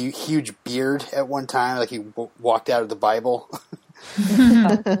had a huge beard at one time, like he walked out of the Bible.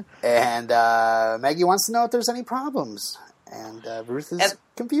 And Maggie wants to know if there's any problems. And Ruth is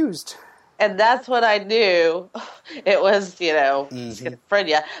confused. And that's what I knew. It was, you know,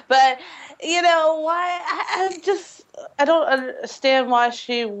 schizophrenia. But, you know, why? I don't understand why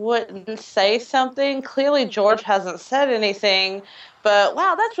she wouldn't say something. Clearly, George hasn't said anything. But,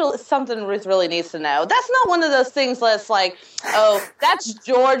 wow, that's really something Ruth really needs to know. That's not one of those things that's like, oh, that's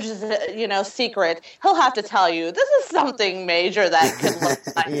George's, you know, secret. He'll have to tell you. This is something major that could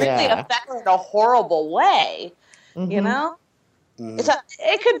really affect her in a horrible way, you know?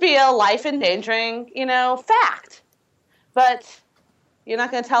 It could be a life-endangering, fact. But you're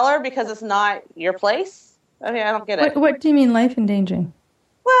not going to tell her because it's not your place? I mean, I don't get it. What do you mean life-endangering?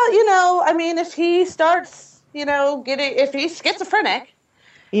 Well, if he starts, if he's schizophrenic.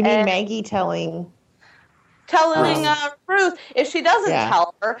 You mean Maggie telling Ruth, if she doesn't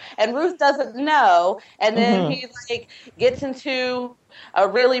tell her, and Ruth doesn't know, and then he gets into a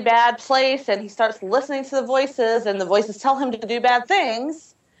really bad place, and he starts listening to the voices, and the voices tell him to do bad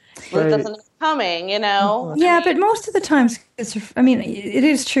things. Ruth doesn't know it's coming, Yeah, but most of the time, it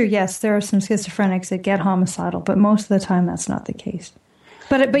is true. Yes, there are some schizophrenics that get homicidal, but most of the time that's not the case.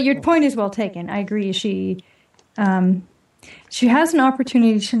 But your point is well taken. I agree. She has an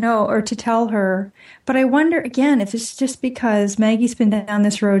opportunity to know or to tell her. But I wonder, again, if it's just because Maggie's been down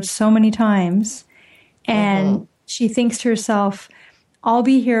this road so many times and she thinks to herself, I'll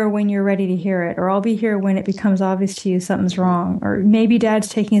be here when you're ready to hear it, or I'll be here when it becomes obvious to you something's wrong, or maybe Dad's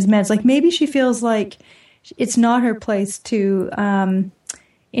taking his meds. Maybe she feels like it's not her place to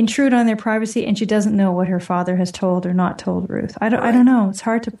intrude on their privacy, and she doesn't know what her father has told or not told Ruth. I don't know. It's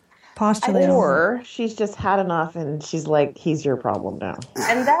hard to postulate. Or she's just had enough and she's like, he's your problem now.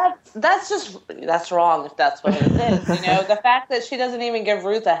 And that's wrong if that's what it is. The fact that she doesn't even give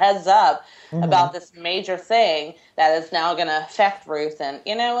Ruth a heads up about this major thing that is now going to affect Ruth, and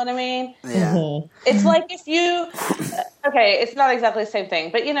you know what I mean? Yeah. It's like if you, it's not exactly the same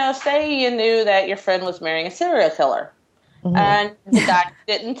thing, but say you knew that your friend was marrying a serial killer, and the guy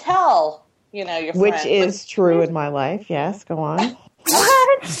didn't tell, your friend. Which is true in my life, yes, go on.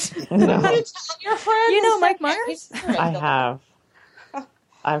 What? No. You tell your friend? You know Mike Myers? I have.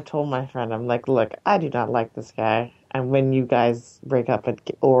 I've told my friend, I'm like, look, I do not like this guy. And when you guys break up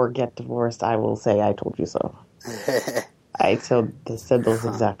or get divorced, I will say I told you so. I said those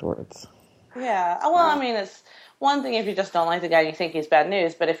exact words. Yeah. Well, it's one thing if you just don't like the guy and you think he's bad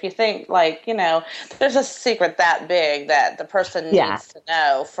news, but if you think, there's a secret that big that the person needs to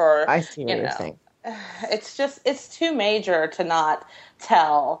know for, I see what you're saying. It's too major to not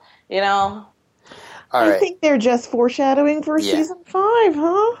tell, I think they're just foreshadowing for season 5,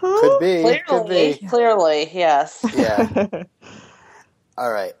 huh? Could be. Clearly, yes. Yeah.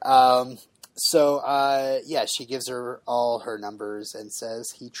 All right. She gives her all her numbers and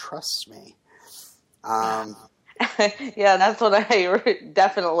says he trusts me. Yeah, that's what I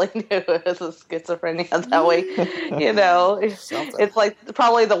definitely knew as a schizophrenia that way. It's like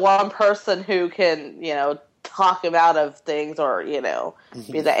probably the one person who can, talk him out of things or, be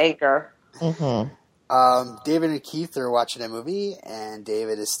the anchor. David and Keith are watching a movie, and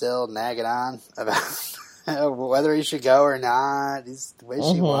David is still nagging on about whether he should go or not. He's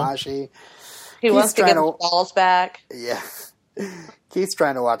wishy-washy. He wants to get his balls back. Yeah. Keith's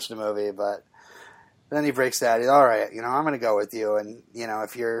trying to watch the movie, but then he breaks out. He's all right. I'm going to go with you. And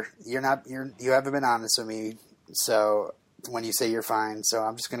if you haven't been honest with me. So when you say you're fine, so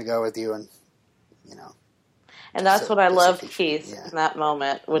I'm just going to go with you. And and that's what I loved Keith in that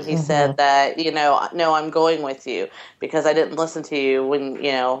moment when he said that, no, I'm going with you because I didn't listen to you when,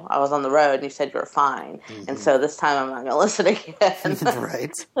 I was on the road and you said you were fine. And so this time I'm not going to listen again.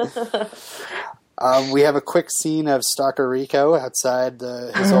 Right. We have a quick scene of Stalker Rico outside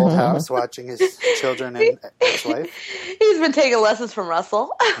his old house watching his children and ex-wife. He's been taking lessons from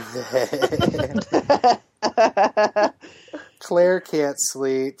Russell. Claire can't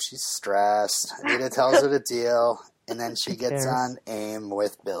sleep. She's stressed. Anita tells her the deal, and then she gets on AIM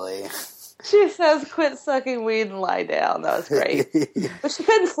with Billy. She says, quit sucking weed and lie down. That was great. But she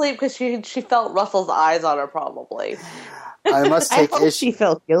couldn't sleep because she felt Russell's eyes on her, probably. I hope she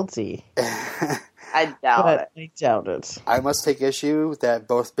felt guilty. I doubt it. I must take issue that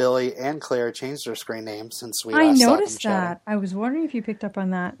both Billy and Claire changed their screen names since we I last noticed saw them that. I was wondering if you picked up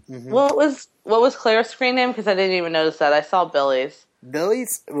on that. What was Claire's screen name? Because I didn't even notice that. I saw Billy's.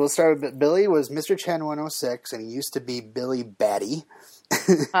 We'll start with Billy was Mr. Chen 106, and he used to be Billy Batty.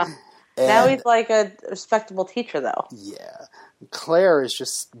 Now he's like a respectable teacher, though. Yeah. Claire is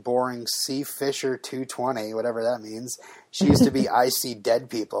just boring C. Fisher 220, whatever that means. She used to be I See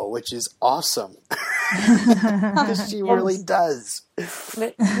Dead People, which is awesome. Because she really does.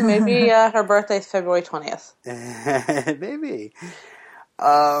 Maybe her birthday's February 20th. Maybe.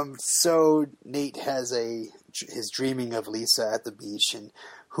 So Nate has his dreaming of Lisa at the beach and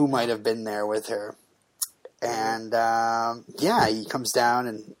who might have been there with her. And he comes down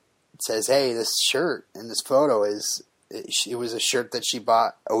and says, hey, this shirt in this photo it was a shirt that she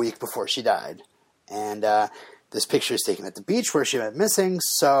bought a week before she died. And this picture is taken at the beach where she went missing,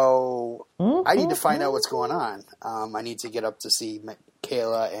 so I need to find out what's going on. I need to get up to see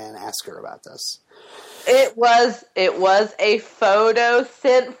Kayla and ask her about this. It was a photo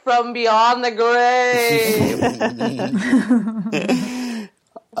sent from beyond the grave.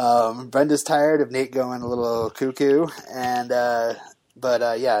 Brenda's tired of Nate going a little cuckoo, and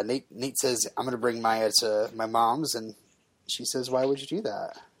yeah, Nate says, I'm going to bring Maya to my mom's, and she says, why would you do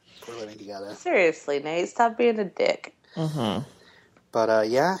that? We're living together. Seriously, Nate, stop being a dick. Mm-hmm. But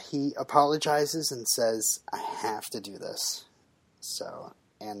yeah, he apologizes and says, I have to do this. So,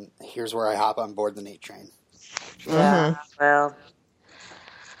 and here's where I hop on board the Nate train. Yeah, well.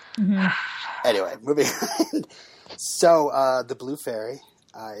 Mm-hmm. Anyway, moving on. So, the Blue Fairy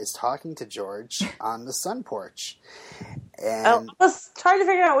is talking to George on the sun porch. And I was trying to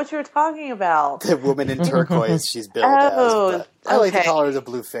figure out what you were talking about. The woman in turquoise she's billed as. But I like to call her the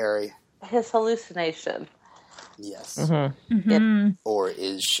Blue Fairy. His hallucination. Yes. Mm-hmm. Mm-hmm. Or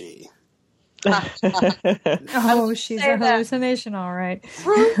is she? Oh, she's a hallucination, all right.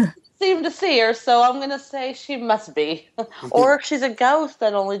 Ruth seemed to see her, so I'm going to say she must be. Or she's a ghost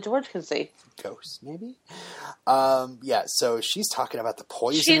that only George can see. Ghost, maybe? Yeah, so she's talking about the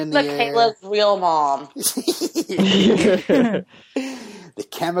poison in the air. She's Michaela's real mom. The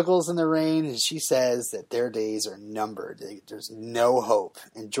chemicals in the rain, and she says that their days are numbered. There's no hope.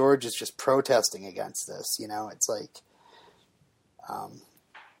 And George is just protesting against this, you know? It's like...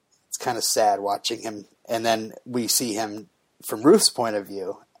 it's kind of sad watching him, and then we see him from Ruth's point of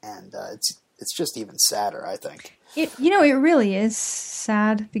view, and it's just even sadder, I think. It really is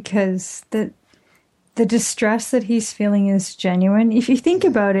sad because the distress that he's feeling is genuine. If you think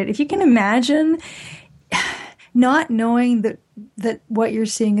about it, if you can imagine not knowing that what you're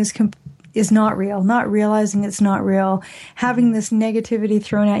seeing is not real, not realizing it's not real, having this negativity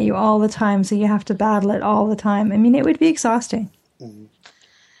thrown at you all the time, so you have to battle it all the time. I mean, it would be exhausting. Mm-hmm.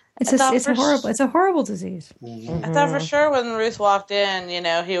 It's a horrible disease. Mm-hmm. I thought for sure when Ruth walked in,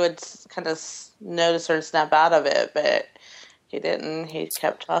 he would kind of notice her and snap out of it, but he didn't. He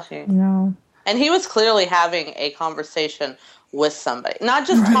kept talking. No. And he was clearly having a conversation with somebody, not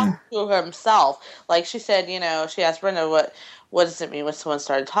just talking to himself. Like she said, she asked Brenda, what does it mean when someone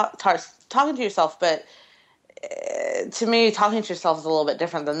started talking to yourself? But to me, talking to yourself is a little bit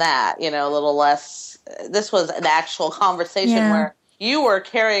different than that, a little less. This was an actual conversation where you were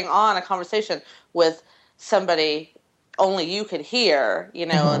carrying on a conversation with somebody only you could hear,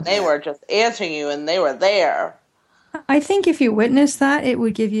 and they were just answering you and they were there. I think if you witnessed that, it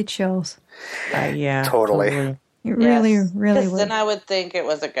would give you chills. Yeah. Totally. It really would. Then I would think it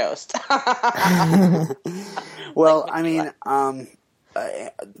was a ghost. Well, I mean,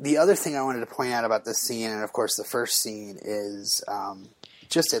 the other thing I wanted to point out about this scene, and of course the first scene, is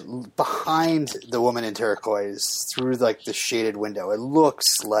just behind the woman in turquoise, through like the shaded window, it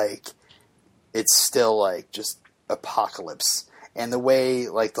looks like it's still like just apocalypse. And the way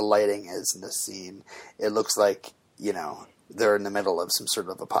like the lighting is in this scene, it looks like, they're in the middle of some sort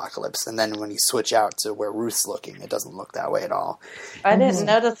of apocalypse. And then when you switch out to where Ruth's looking, it doesn't look that way at all. I didn't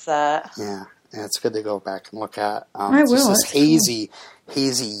notice that. Yeah, it's good to go back and look at. I will. It's this hazy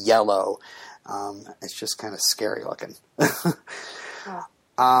yellow. It's just kind of scary looking.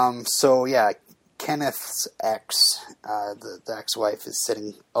 So yeah, Kenneth's ex, the ex-wife, is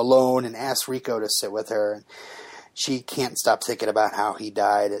sitting alone and asks Rico to sit with her, and she can't stop thinking about how he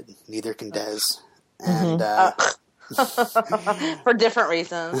died, and neither can Des. And for different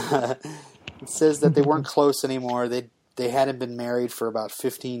reasons. It says that they weren't close anymore. They hadn't been married for about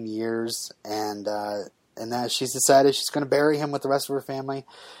 15 years, and now she's decided she's going to bury him with the rest of her family.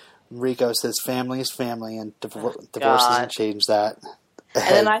 Rico says family is family, and divorce doesn't change that. And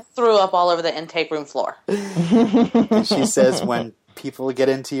then I threw up all over the intake room floor. And she says, when people get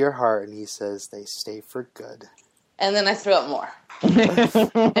into your heart, and he says, they stay for good. And then I threw up more.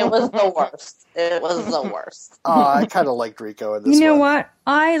 It was the worst. It was the worst. Oh, I kind of liked Rico in this one. You know what?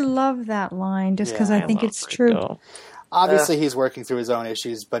 I love that line just because I think it's true. Rico. Obviously, he's working through his own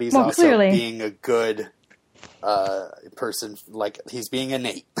issues, but he's also clearly being a good person. Like, he's being a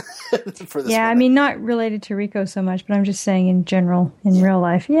Nate for this Yeah, woman. I mean, not related to Rico so much, but I'm just saying in general, in real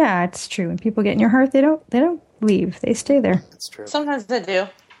life. Yeah, it's true. When people get in your heart, they don't leave. They stay there. That's true. Sometimes they do.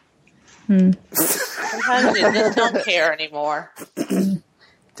 Sometimes they just don't care anymore.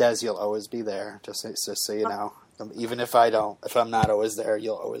 Des, you'll always be there, just so you know. Even if I'm not always there,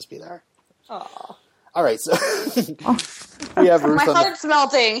 you'll always be there. Aww. All right, so we have Ruth. My heart's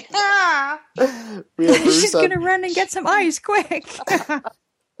melting. We have Ruth. She's gonna run and get some ice, quick.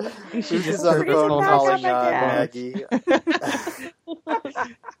 Ruth is on the phone calling Maggie.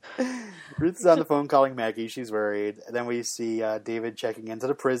 Ruth's on the phone calling Maggie. She's worried. And then we see David checking into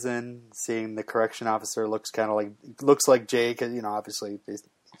the prison, seeing the correction officer looks like Jake. You know, obviously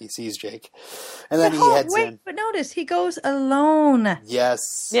he sees Jake, and then he heads in. But notice he goes alone.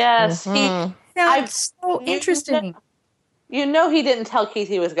 Yes. Mm-hmm. That's so interesting. You know, he didn't tell Keith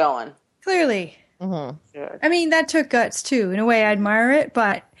he was going. Clearly. Mm-hmm. I mean, that took guts too. In a way, I admire it,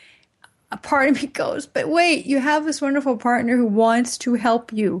 but a part of me goes, "But wait, you have this wonderful partner who wants to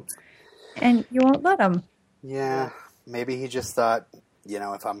help you, and you won't let him." Yeah, maybe he just thought, you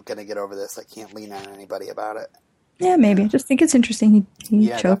know, if I'm gonna get over this, I can't lean on anybody about it. Yeah, maybe. I just think it's interesting. He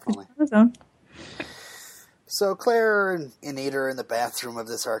choked on his own. So Claire and Anita are in the bathroom of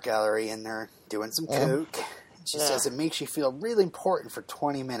this art gallery, and they're doing some coke. She says it makes you feel really important for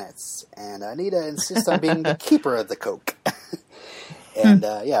 20 minutes, and Anita insists on being the keeper of the coke. And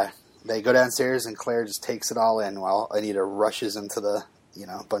they go downstairs, and Claire just takes it all in while Anita rushes into the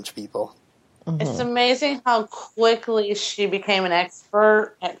bunch of people. Mm-hmm. It's amazing how quickly she became an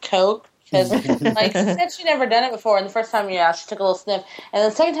expert at coke. Because, like, she said she'd never done it before, and the first time, she took a little sniff.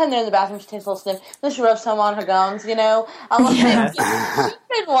 And the second time they're in the bathroom, she takes a little sniff. Then she rubs some on her gums, I'm like, she's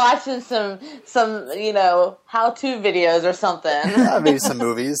been watching some how-to videos or something. Maybe some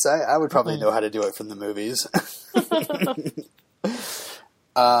movies. I would probably know how to do it from the movies.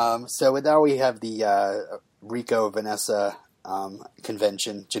 So now we have the Rico-Vanessa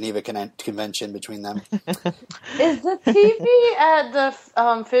Geneva convention between them. Is the TV at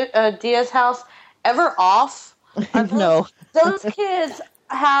the Diaz house ever off? No. Those kids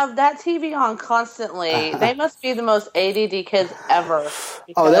have that TV on constantly. They must be the most ADD kids ever.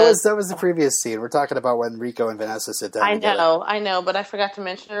 Oh, that was the previous scene. We're talking about when Rico and Vanessa sit down together. I know, but I forgot to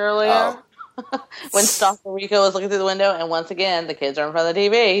mention it earlier. Oh. When Stalker Rico was looking through the window, and once again, the kids are in front of the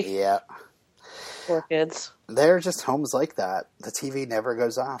TV. Yeah. Poor kids. They're just homes like that. The TV never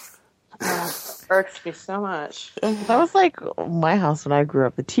goes off. Irks me so much. That was like my house when I grew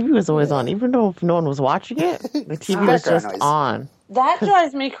up. The TV was always on, even though if no one was watching it. The TV was just on. That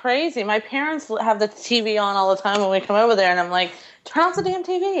drives me crazy. My parents have the TV on all the time when we come over there, and I'm like, turn off the damn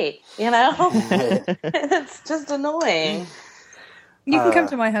TV. It's just annoying. You can come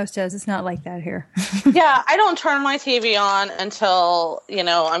to my house, Des. It's not like that here. Yeah, I don't turn my TV on until,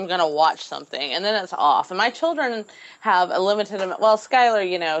 I'm going to watch something, and then it's off. And my children have a limited amount. Well,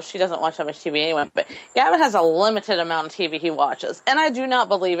 Skylar, she doesn't watch that much TV anyway, but Gavin has a limited amount of TV he watches. And I do not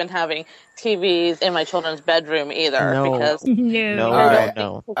believe in having TVs in my children's bedroom either. No. Because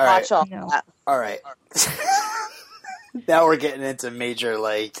no. All right. Now we're getting into major,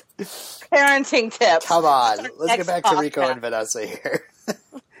 parenting tips. Come on. Let's get back to Rico and Vanessa here.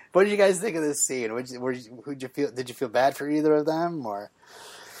 What did you guys think of this scene? Did you feel bad for either of them, or?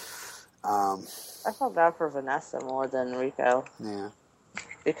 I felt bad for Vanessa more than Rico. Yeah.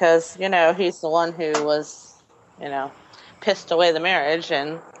 Because, he's the one who was, pissed away the marriage,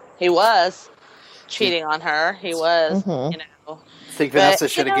 and he was cheating on her. He was, Think Vanessa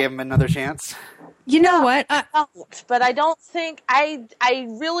should have given him another chance? You know what? But I don't think I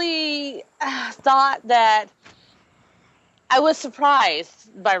really thought that. I was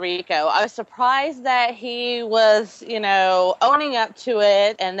surprised by Rico. I was surprised that he was, owning up to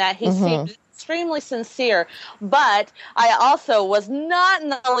it, and that he seemed extremely sincere. But I also was not in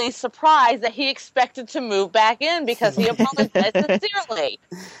the least surprised that he expected to move back in because he apologized sincerely.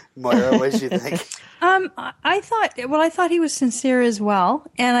 Moira, what did you think? I thought he was sincere as well,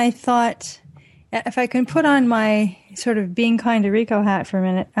 and I thought, if I can put on my sort of being kind to Rico hat for a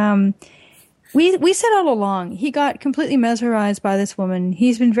minute, we said all along, he got completely mesmerized by this woman.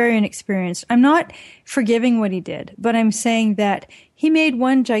 He's been very inexperienced. I'm not forgiving what he did, but I'm saying that he made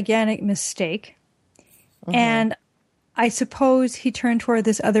one gigantic mistake, and I suppose he turned toward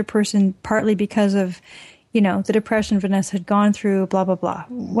this other person partly because of, the depression Vanessa had gone through, blah, blah, blah,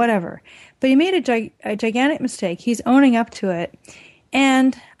 whatever. But he made a gigantic mistake. He's owning up to it.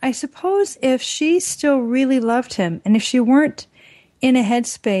 And I suppose if she still really loved him, and if she weren't in a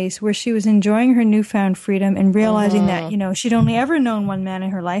headspace where she was enjoying her newfound freedom and realizing that, she'd only ever known one man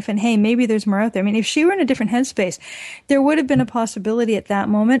in her life, and hey, maybe there's more out there. I mean, if she were in a different headspace, there would have been a possibility at that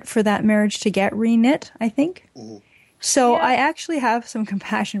moment for that marriage to get reknit, I think. So I actually have some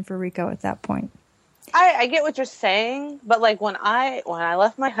compassion for Rico at that point. I get what you're saying, but when I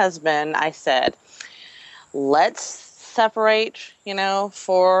left my husband, I said, let's separate,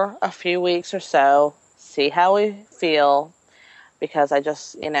 for a few weeks or so, see how we feel, because I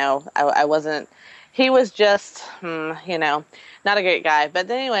just, I wasn't, he was just, not a great guy.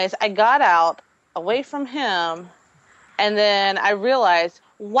 But anyways, I got out away from him, and then I realized,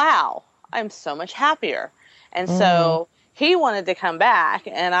 wow, I'm so much happier. And so he wanted to come back,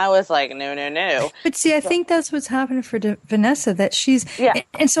 and I was like, no. But see, I think that's what's happening for Vanessa, that she's,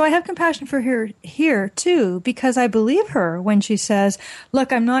 and so I have compassion for her here too, because I believe her when she says,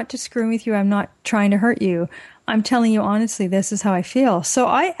 look, I'm not just screwing with you, I'm not trying to hurt you, I'm telling you honestly, this is how I feel. So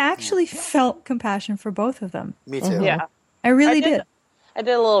I actually felt compassion for both of them. Me too. Yeah. I really did. I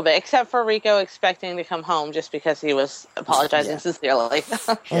did a little bit, except for Rico expecting to come home just because he was apologizing sincerely.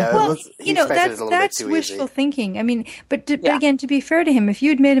 Well, that's wishful thinking. I mean, but again, to be fair to him, if you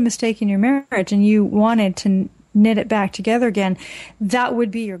had made a mistake in your marriage and you wanted to knit it back together again, that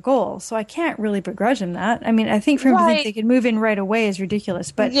would be your goal. So I can't really begrudge him that. I mean, I think for him to think they could move in right away is ridiculous.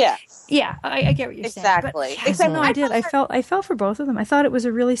 But I get what you're saying. Exactly. But, no, I did. I felt for both of them. I thought it was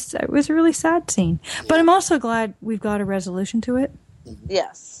a really sad scene. But I'm also glad we've got a resolution to it.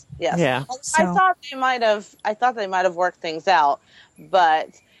 Yes. Yeah. I thought they might have worked things out, but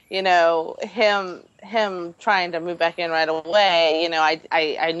him trying to move back in right away,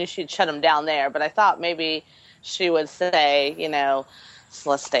 I knew she'd shut him down there, but I thought maybe she would say,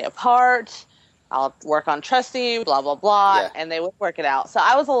 so let's stay apart. I'll work on trusting you, blah blah blah, and they would work it out. So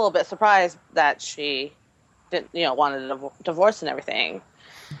I was a little bit surprised that she didn't, wanted a divorce and everything.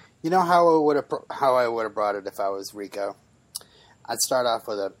 You know how I would have brought it if I was Rico? I'd start off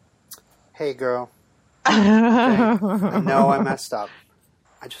with a, "Hey, girl, okay, I know I messed up.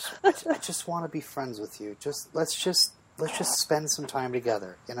 I just want to be friends with you. Let's just spend some time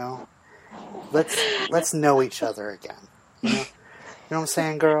together. Let's know each other again. You know what I'm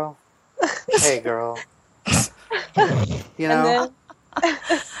saying, girl? Hey, girl.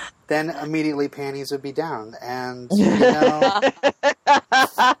 Then immediately panties would be down, and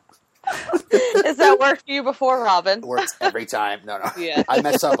Has that worked for you before, Robin? Works every time. No. Yeah. I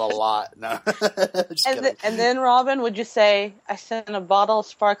mess up a lot. No. And then, Robin, would you say, I sent a bottle of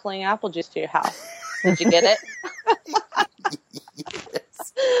sparkling apple juice to your house? Did you get it?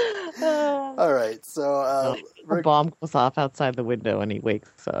 Yes. All right. So a bomb goes off outside the window and he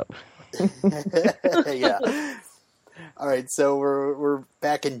wakes up. Yeah. All right. So we're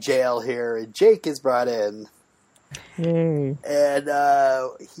back in jail here, and Jake is brought in. Yay. And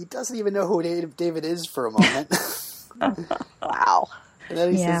he doesn't even know who David is for a moment. Wow. And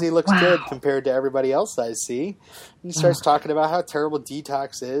then he says he looks good compared to everybody else I see. And he starts talking about how terrible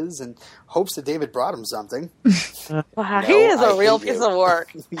Detox is and hopes that David brought him something. Wow, he is a real piece of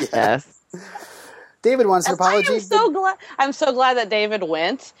work. Yes. David wants an apology. I'm so glad that David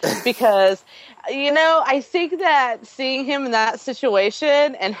went, because I think that seeing him in that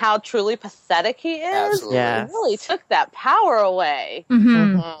situation and how truly pathetic he is, really took that power away.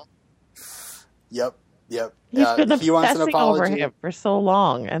 Mm-hmm. Yep. He's been he wants an obsessing apology over him for so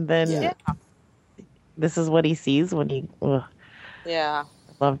long, and then this is what he sees when he. Yeah,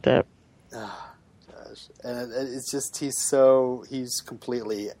 loved it. Oh, gosh, and it's just he's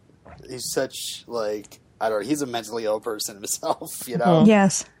such like, I don't know, he's a mentally ill person himself,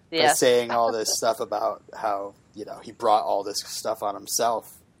 Yes. By saying all this stuff about how, he brought all this stuff on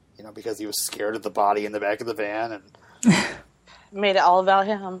himself, because he was scared of the body in the back of the van and made it all about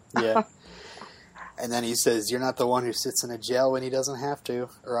him. Yeah. And then he says, "You're not the one who sits in a jail when he doesn't have to,"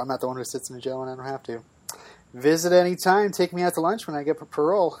 or "I'm not the one who sits in a jail when I don't have to. Visit any time, take me out to lunch when I get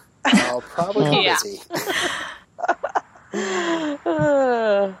parole. I'll probably be busy."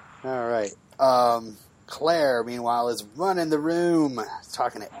 All right. Claire, meanwhile, is running the room,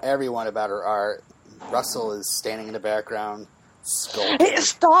 talking to everyone about her art. Russell is standing in the background,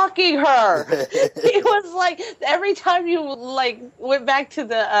 stalking her. He was like, every time you went back to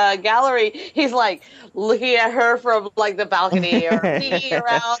the gallery, he's like looking at her from the balcony or peeking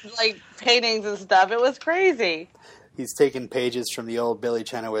around paintings and stuff. It was crazy. He's taking pages from the old Billy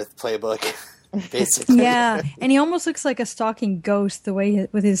Chenoweth playbook. Basically. Yeah, and he almost looks like a stalking ghost the way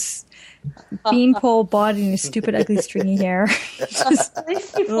with his beanpole body and his stupid, ugly, stringy hair. He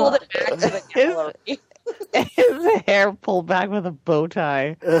pulled it back to the gallery. His hair pulled back with a bow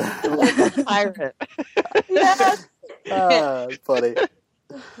tie. Like a pirate. Yes. Funny.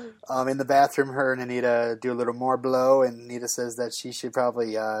 In the bathroom, her and Anita do a little more blow, and Anita says that she should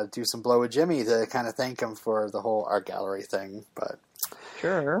probably do some blow with Jimmy to kind of thank him for the whole art gallery thing. But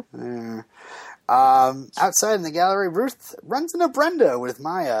sure. Outside in the gallery, Ruth runs into Brenda with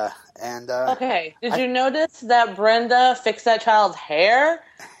Maya. And okay, did you notice that Brenda fixed that child's hair?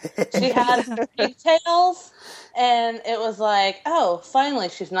 She had pigtails, and it was like, oh, finally,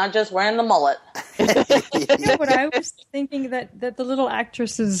 she's not just wearing the mullet. What I was thinking that the little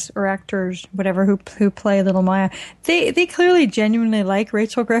actresses or actors, whatever, who play little Maya, they clearly genuinely like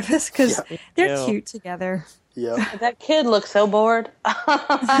Rachel Griffiths because they're cute together. Yeah, that kid looks so bored.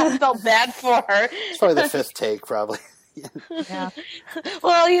 I felt bad for her. It's probably the fifth take, probably. Yeah.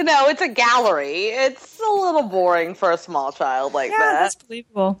 Well, it's a gallery. It's a little boring for a small child like that. That's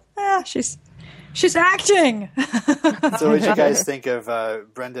believable. She's acting. So what did you guys think of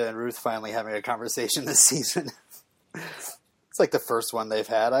Brenda and Ruth finally having a conversation this season? It's like the first one they've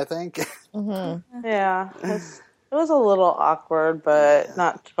had, I think. Mm-hmm. Yeah. It was a little awkward, but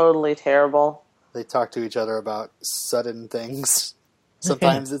not totally terrible. They talk to each other about sudden things.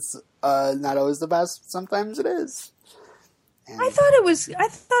 Sometimes it's not always the best. Sometimes it is. And I thought it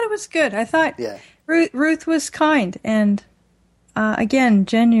was good. I thought Ruth was kind and again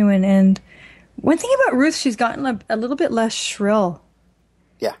genuine. And one thing about Ruth, she's gotten a little bit less shrill.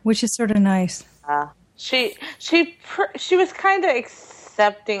 Yeah, which is sort of nice. She was kind of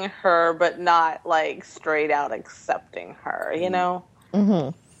accepting her, but not like straight out accepting her.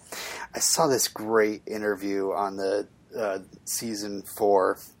 Mm-hmm. I saw this great interview on the season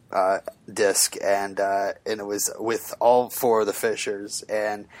 4 disc, and it was with all 4 of the Fishers,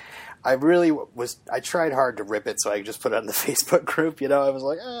 and I tried hard to rip it so I could just put it on the Facebook group. I was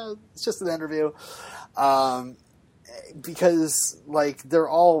like, it's just an interview, because like they're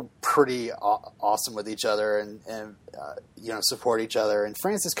all pretty awesome with each other and support each other. And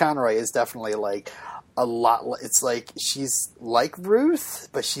Frances Conroy is definitely like a lot. It's like she's like Ruth,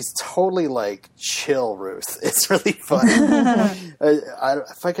 but she's totally like chill Ruth. It's really funny.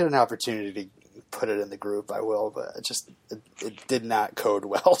 If I get an opportunity to put it in the group, I will. But it did not code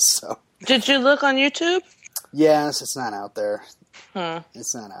well. So did you look on YouTube? Yes, it's not out there.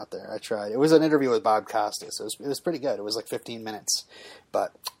 It's not out there. I tried. It was an interview with Bob Costas. So it was pretty good. It was like 15 minutes,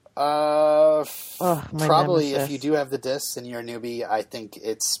 but. Probably nemesis. If you do have the discs and you're a newbie, I think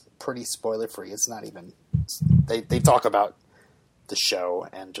it's pretty spoiler free. It's not even they talk about the show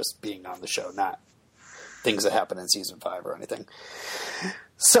and just being on the show, not things that happen in season 5 or anything.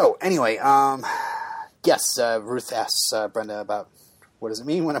 So anyway, yes, Ruth asks Brenda about what does it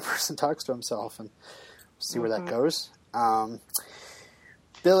mean when a person talks to himself, and see where that goes.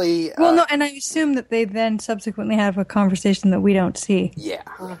 Billy... Well, no, and I assume that they then subsequently have a conversation that we don't see. Yeah.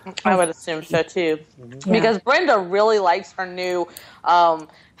 I would assume so, too. Mm-hmm. Because Brenda really likes her new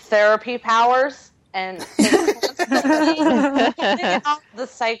therapy powers and the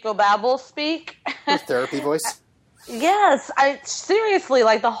psychobabble speak. Her therapy voice? Yes. Seriously,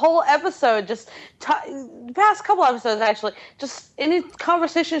 like the whole episode, the past couple episodes, actually, just any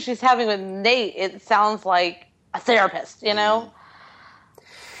conversation she's having with Nate, it sounds like a therapist,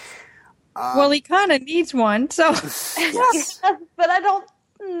 Well, he kind of needs one, so... Yes. But I don't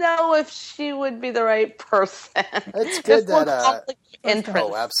know if she would be the right person. It's good that... interest.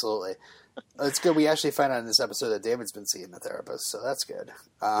 Oh, absolutely. It's good. We actually find out in this episode that David's been seeing the therapist, so that's good.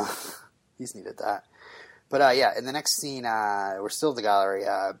 He's needed that. But, in the next scene, we're still at the gallery.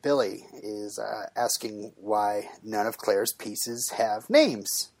 Billy is asking why none of Claire's pieces have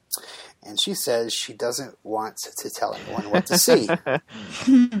names. And she says she doesn't want to tell anyone what to see.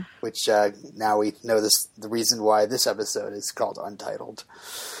 Which now we know the reason why this episode is called Untitled.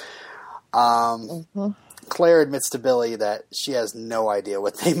 Claire admits to Billy that she has no idea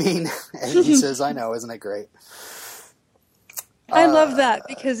what they mean. And he says, I know, isn't it great? I love that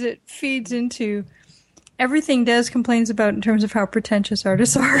because it feeds into everything Des complains about in terms of how pretentious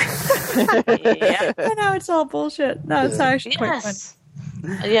artists are. Yeah. And how it's all bullshit. No, it's actually quite fun.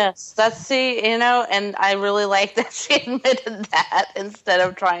 Yes, and I really like that she admitted that instead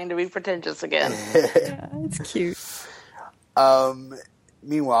of trying to be pretentious again. Yeah, it's cute.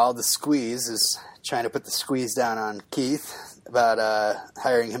 Meanwhile, the Squeeze is trying to put the squeeze down on Keith about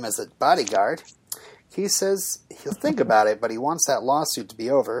hiring him as a bodyguard. Keith says he'll think about it, but he wants that lawsuit to be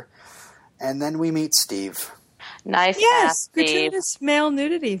over. And then we meet Steve. Nice. Yes, gratuitous male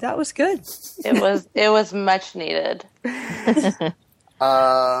nudity. That was good. It was much needed.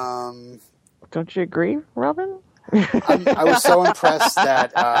 Don't you agree, Robin? I was so impressed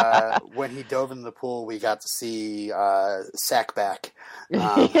that when he dove in the pool, we got to see Sackback.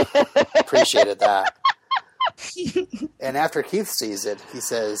 Appreciated that. And after Keith sees it, he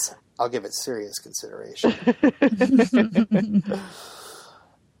says, I'll give it serious consideration.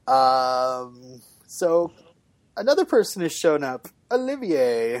 So another person has shown up,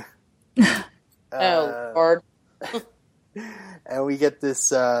 Olivier. Oh, Lord. And we get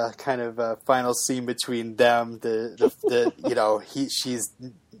this kind of final scene between them. She's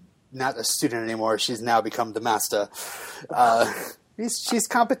not a student anymore. She's now become the master. She's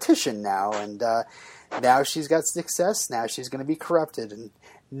competition now, and now she's got success. Now she's going to be corrupted, and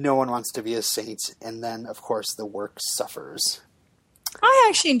no one wants to be a saint. And then, of course, the work suffers. I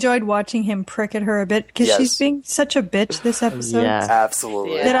actually enjoyed watching him prick at her a bit because she's being such a bitch this episode. Yeah,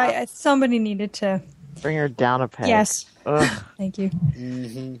 absolutely. That somebody needed to Bring her down a peg. Yes. Ugh. Thank you.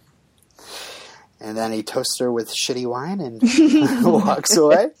 Mm-hmm. And then he toasts her with shitty wine and walks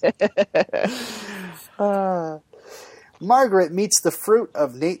away. Margaret meets the fruit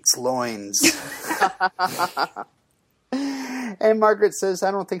of Nate's loins. And Margaret says, I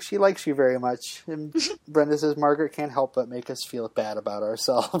don't think she likes you very much. And Brenda says, Margaret can't help but make us feel bad about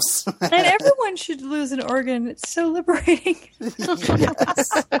ourselves. And everyone should lose an organ. It's so liberating.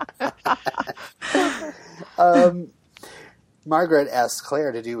 Margaret asks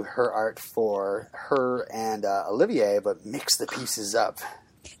Claire to do her art for her and Olivier, but mix the pieces up.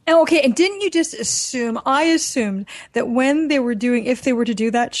 Okay, and didn't you just assume, I assumed, that when they were doing, if they were to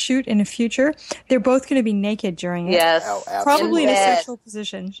do that shoot in the future, they're both going to be naked during it? Yes. Oh, probably in a sexual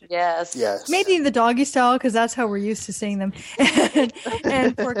position. Yes. Yes. Maybe in the doggy style, because that's how we're used to seeing them.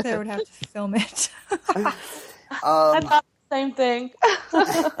 And poor Claire would have to film it. I thought the same thing.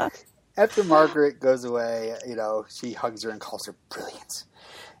 After Margaret goes away, she hugs her and calls her brilliant.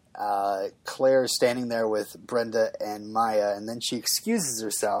 Claire is standing there with Brenda and Maya, and then she excuses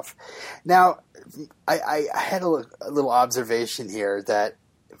herself. Now, I had a little observation here that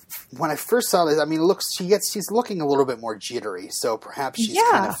when I first saw this, I mean, she's looking a little bit more jittery, so perhaps she's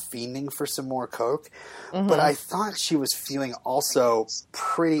kind of fiending for some more coke. Mm-hmm. But I thought she was feeling also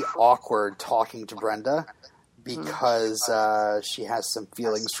pretty awkward talking to Brenda because she has some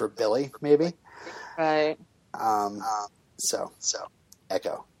feelings for Billy, maybe. Right. So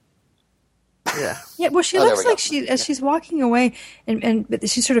echo. Yeah. Yeah, well, she looks like as she's walking away and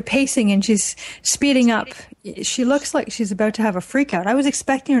she's sort of pacing and she's speeding up. She looks like she's about to have a freak out. I was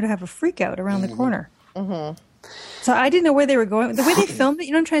expecting her to have a freak out around the corner. Mm-hmm. So I didn't know where they were going. The way they filmed it,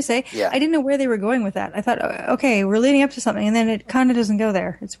 you know what I'm trying to say? Yeah. I didn't know where they were going with that. I thought, okay, we're leading up to something, and then it kind of doesn't go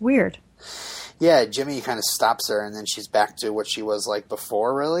there. It's weird. Yeah, Jimmy kind of stops her, and then she's back to what she was like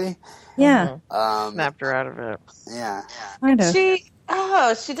before, really. Yeah. Snapped her out of it. Yeah. Kind of.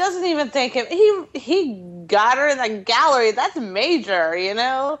 She doesn't even think him. He got her in the gallery. That's major,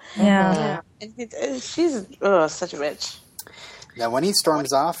 Yeah. And she's such a bitch. Now, when he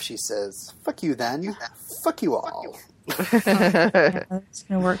storms off, she says, "Fuck you, then. Fuck you all." That's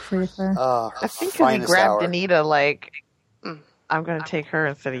gonna work for you, Claire. I think because he grabbed Anita, like, I'm gonna take her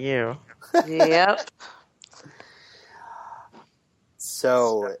instead of you. Yep.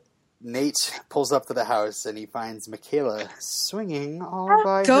 So Nate pulls up to the house and he finds Michaela swinging all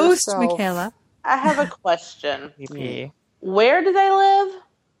by Ghost herself. Michaela. I have a question. PP. Where do they live?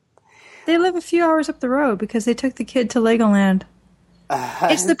 They live a few hours up the road because they took the kid to Legoland.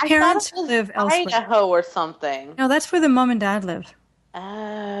 It's the parents who live elsewhere. Idaho or something. No, that's where the mom and dad live.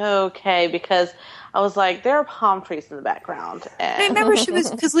 Okay, because I was like, there are palm trees in the background. And... I remember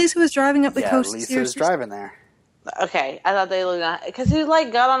because Lisa was driving up the coast. Lisa was driving there. Okay, I thought they lived on, because he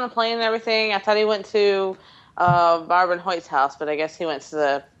got on a plane and everything. I thought he went to Barbara and Hoyt's house, but I guess he went to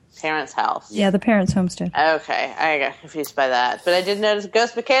the parents' house. Yeah, the parents' homestead. Okay, I got confused by that, but I did notice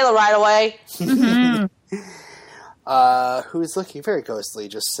Ghost Michaela right away. Mm-hmm. Who's looking very ghostly,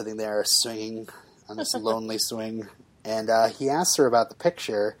 just sitting there swinging on this lonely swing. And he asks her about the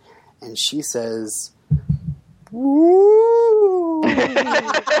picture, and she says, "Woo! Talk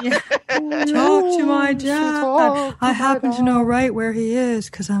to my dad. I happen to know right where he is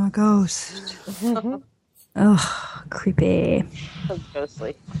because I'm a ghost." Ugh, creepy. So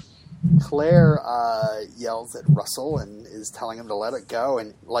ghostly. Claire yells at Russell and is telling him to let it go,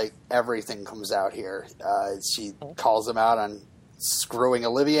 and like everything comes out here. She calls him out on screwing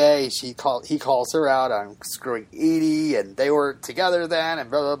Olivier. He calls her out on screwing Edie, and they were together then, and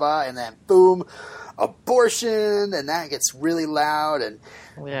blah blah blah, and then boom, abortion, and that gets really loud, and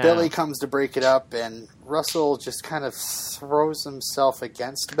Billy comes to break it up, and Russell just kind of throws himself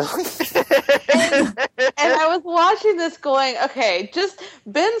against Billy. And I was watching this going, okay, just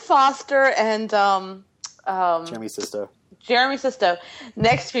Ben Foster and Jeremy Sisto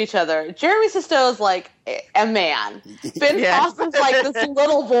next to each other. Jeremy Sisto is like a man. Ben Foster's like this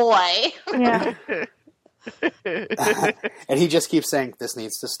little boy. Yeah. And he just keeps saying, "This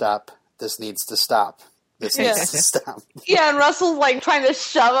needs to stop. This needs to stop. This needs to stop." Yeah, and Russell's like trying to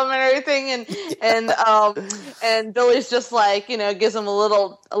shove him and everything, and Billy's just like, gives him a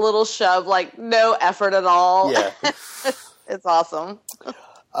little shove, like no effort at all. Yeah. It's awesome.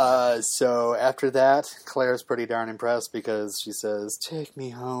 So after that, Claire's pretty darn impressed because she says, "Take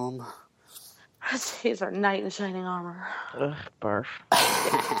me home." He's our knight in shining armor. Ugh, barf.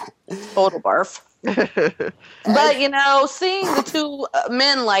 Total barf. But, seeing the two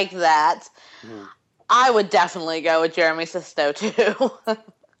men like that, I would definitely go with Jeremy Sisto, too.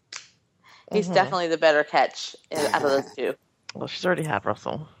 He's definitely the better catch out of those two. Well, she's already had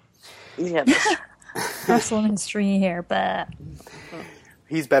Russell. Yeah. Russell and his stringy hair, but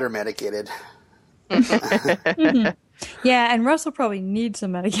he's better medicated. Yeah, and Russell probably needs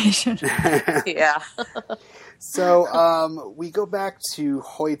some medication. Yeah. So we go back to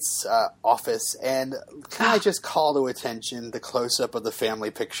Hoyt's office, and can I just call to attention the close-up of the family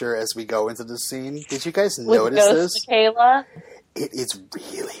picture as we go into the scene? Did you guys notice this? Michaela? It is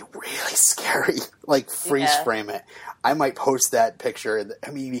really, really scary. Like, freeze frame it. I might post that picture. I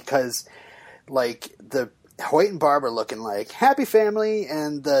mean, because, like, the Hoyt and Barb are looking like happy family,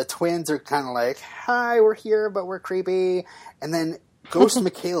 and the twins are kind of like, hi, we're here, but we're creepy. And then Ghost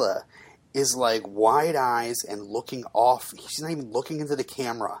Michaela is like wide eyes and looking off. She's not even looking into the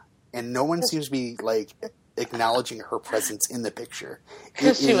camera, and no one seems to be like acknowledging her presence in the picture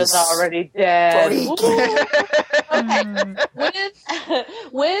because she was already dead.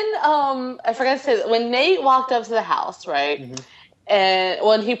 When I forgot to say that, when Nate walked up to the house, right, and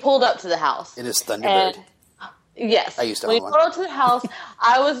when he pulled up to the house in his Thunderbird. Yes, I used to when he own pulled one. up to the house,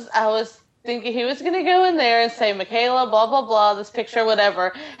 I was thinking he was going to go in there and say, Michaela, blah, blah, blah, this picture,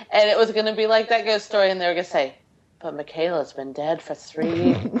 whatever. And it was going to be like that ghost story, and they were going to say, but Michaela's been dead for 3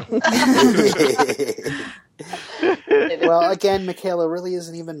 years. Well, again, Michaela really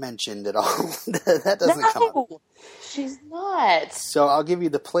isn't even mentioned at all. That doesn't come up. She's not. So I'll give you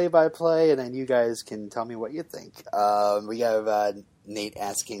the play-by-play, and then you guys can tell me what you think. We have Nate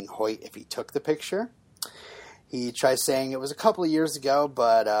asking Hoyt if he took the picture. He tries saying it was a couple of years ago,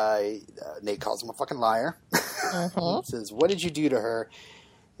 but Nate calls him a fucking liar. He says, what did you do to her?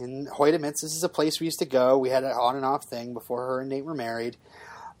 And Hoyt admits this is a place we used to go. We had an on and off thing before her and Nate were married.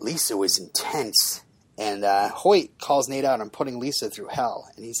 Lisa was intense. And Hoyt calls Nate out on putting Lisa through hell.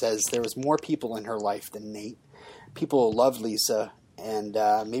 And he says there was more people in her life than Nate. People who loved Lisa, and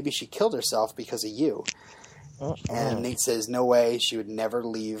maybe she killed herself because of you. And Nate says, no way, she would never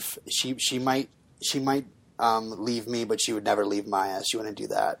leave. She might leave me, but she would never leave my ass. She wouldn't do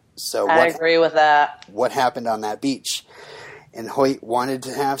that. So I agree with that. What happened on that beach? And Hoyt wanted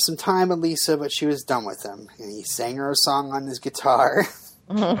to have some time with Lisa, but she was done with him. And he sang her a song on his guitar.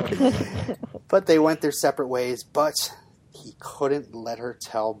 But they went their separate ways. But he couldn't let her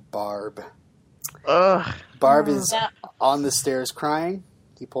tell Barb. Barb is on the stairs crying.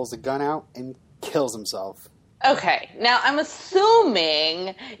 He pulls a gun out and kills himself. Okay, now I'm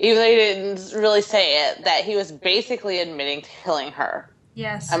assuming, even though he didn't really say it, that he was basically admitting to killing her.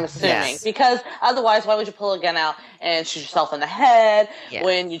 Yes. I'm assuming. Yes. Because otherwise, why would you pull a gun out and shoot yourself in the head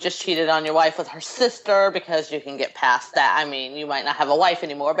when you just cheated on your wife with her sister? Because you can get past that. I mean, you might not have a wife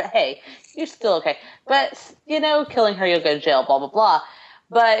anymore, but hey, you're still okay. But, killing her, you'll go to jail, blah, blah, blah.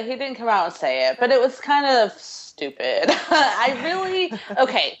 But he didn't come out and say it. But it was kind of stupid.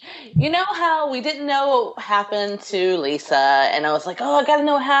 Okay, you know how we didn't know what happened to Lisa, and I was like, I gotta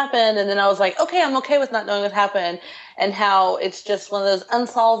know what happened, and then I was like, okay, I'm okay with not knowing what happened, and how it's just one of those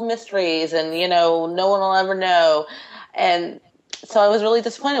unsolved mysteries, and no one will ever know, and so I was really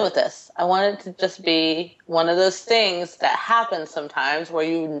disappointed with this. I wanted it to just be one of those things that happens sometimes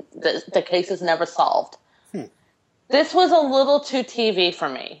where the case is never solved. This was a little too TV for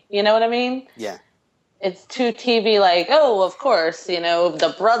me. You know what I mean? Yeah. It's too TV, like, of course,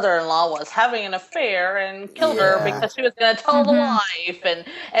 the brother-in-law was having an affair and killed her because she was going to tell the wife,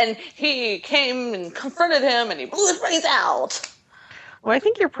 and he came and confronted him, and he blew his brains out. Well, I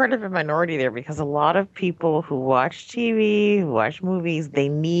think you're part of a minority there, because a lot of people who watch TV, who watch movies, they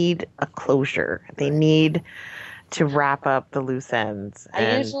need a closure. They need to wrap up the loose ends.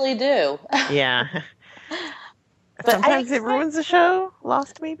 I usually do. Yeah. But sometimes it ruins the show,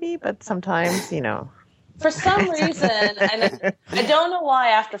 Lost maybe, but sometimes, For some reason, and I don't know why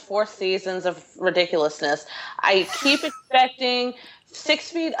after 4 seasons of ridiculousness, I keep expecting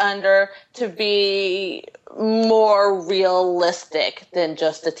 6 Feet Under to be more realistic than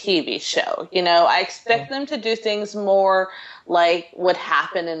just a TV show. I expect them to do things more like what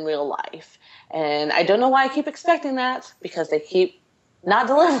happened in real life. And I don't know why I keep expecting that, because they keep not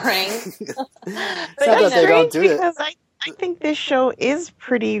delivering. But they don't do it. Because I think this show is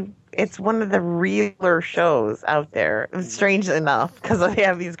it's one of the realer shows out there. Strange enough, because they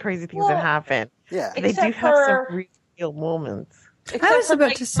have these crazy things that happen. Yeah. They do have some real moments. I was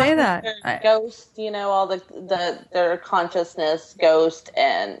about to say that. Ghost, all their consciousness, ghost,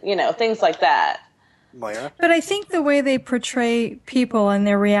 and, things like that. Moira? But I think the way they portray people and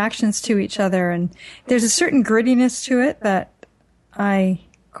their reactions to each other, and there's a certain grittiness to it that I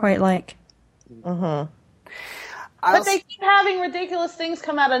quite like. But they keep having ridiculous things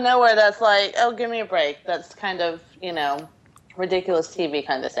come out of nowhere that's like, give me a break. That's kind of, ridiculous TV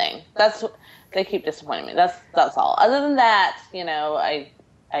kind of thing. They keep disappointing me. That's all. Other than that, I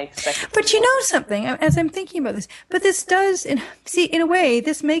I expected. But you know something, as I'm thinking about this, but this does, in a way,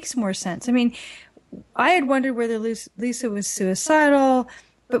 this makes more sense. I mean, I had wondered whether Lisa was suicidal,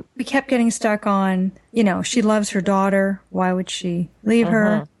 but we kept getting stuck on, she loves her daughter. Why would she leave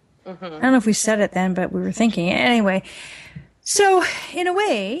her? Mm-hmm. I don't know if we said it then, but we were thinking it. Anyway. So, in a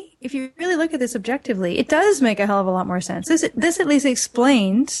way, if you really look at this objectively, it does make a hell of a lot more sense. This at least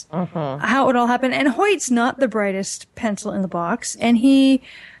explains how it all happened. And Hoyt's not the brightest pencil in the box. And he,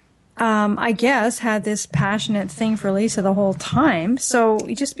 I guess, had this passionate thing for Lisa the whole time. So,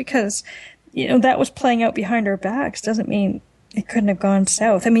 just because, that was playing out behind our backs doesn't mean it couldn't have gone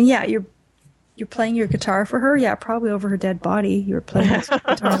south. I mean, yeah, you're playing your guitar for her. Yeah, probably over her dead body. You were playing this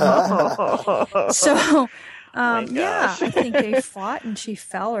guitar. So... I think they fought and she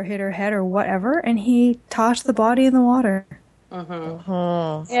fell or hit her head or whatever, and he tossed the body in the water.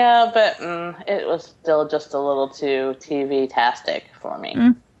 Mm-hmm. Yeah, but it was still just a little too TV-tastic for me.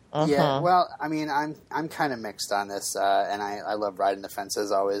 Yeah, well, I mean, I'm kind of mixed on this, and I love riding the fence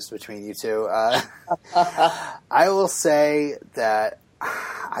as always between you two. I will say that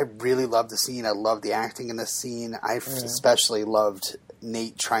I really love the scene. I love the acting in this scene. I especially loved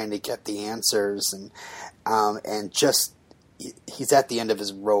Nate trying to get the answers and just he's at the end of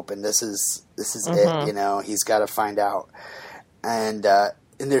his rope, and this is it. He's got to find out, and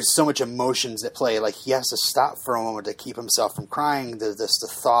there's so much emotions at play. Like, he has to stop for a moment to keep himself from crying. There's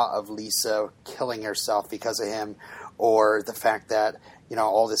the thought of Lisa killing herself because of him, or the fact that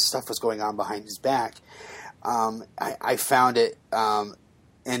all this stuff was going on behind his back. I found it,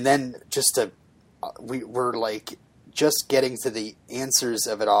 and then we're like just getting to the answers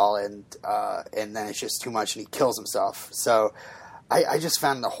of it all, and then it's just too much, and he kills himself. So I just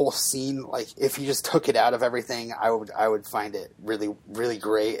found the whole scene, like, if you just took it out of everything, I would find it really, really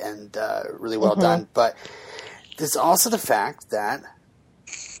great and really well done. But there's also the fact that,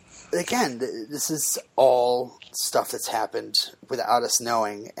 again, this is all stuff that's happened without us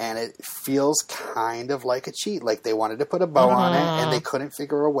knowing, and it feels kind of like a cheat. Like, they wanted to put a bow on it, and they couldn't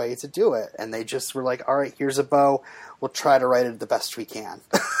figure a way to do it. And they just were like, all right, here's a bow. We'll try to write it the best we can.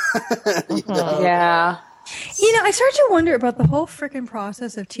 Yeah. I started to wonder about the whole frickin'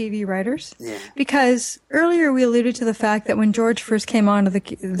 process of TV writers. Yeah. Because earlier we alluded to the fact that when George first came onto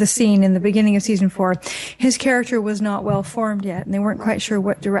the scene in the beginning of season 4, his character was not well formed yet, and they weren't quite sure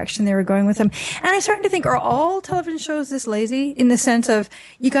what direction they were going with him. And I started to think, are all television shows this lazy in the sense of,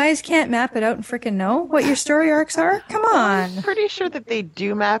 you guys can't map it out and frickin' know what your story arcs are? Come on. I'm pretty sure that they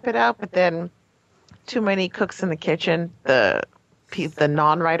do map it out, but then too many cooks in the kitchen, the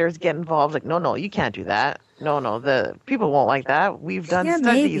non-writers get involved. Like, no, you can't do that. No, the people won't like that. We've done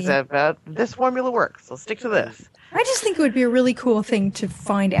studies about this formula works, so stick to this. I just think it would be a really cool thing to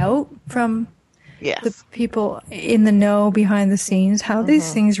find out from the people in the know behind the scenes, how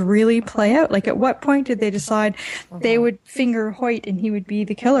these things really play out. Like, at what point did they decide they would finger Hoyt and he would be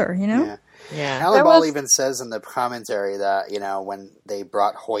the killer, Yeah. Halle Ball even says in the commentary that, when they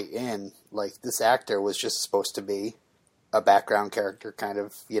brought Hoyt in, like, this actor was just supposed to be a background character, kind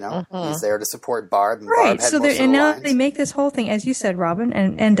of, he's there to support Barb. And right. Barb had so now lines. They make this whole thing, as you said, Robin,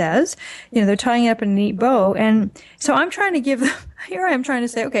 and Des, they're tying it up in a neat bow. And so I'm trying to here I am trying to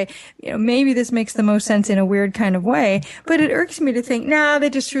say, okay, maybe this makes the most sense in a weird kind of way, but it irks me to think, they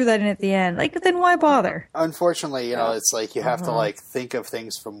just threw that in at the end. Like, then why bother? Unfortunately, it's like you have to think of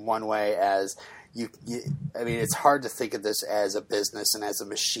things from one way as I mean, it's hard to think of this as a business and as a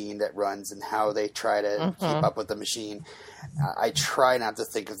machine that runs and how they try to keep up with the machine. I try not to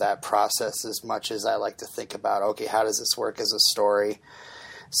think of that process as much as I like to think about, okay, how does this work as a story?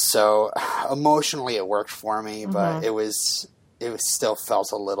 So emotionally it worked for me, but it still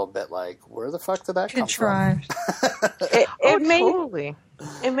felt a little bit like, where the fuck did that come from?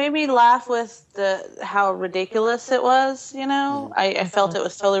 It made me laugh with how ridiculous it was, I felt it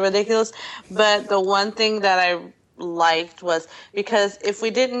was totally ridiculous. But the one thing that I liked was, because if we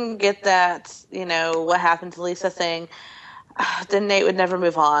didn't get that, what happened to Lisa thing, then Nate would never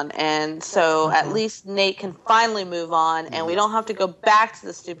move on. And so at least Nate can finally move on, and we don't have to go back to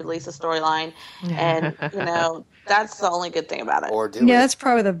the stupid Lisa storyline. And, that's the only good thing about it. That's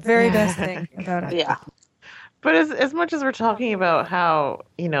probably the very best thing about it. Yeah. But as much as we're talking about how,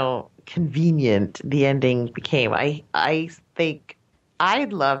 convenient the ending became, I think I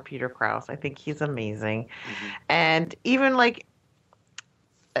love Peter Krause. I think he's amazing. And even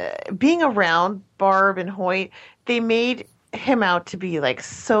being around Barb and Hoyt, they made him out to be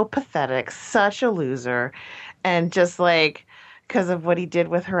so pathetic, such a loser, and just because of what he did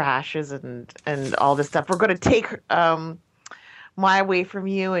with her ashes and all this stuff. We're going to take my away from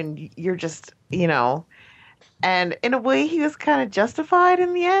you, and you're just, And in a way, he was kind of justified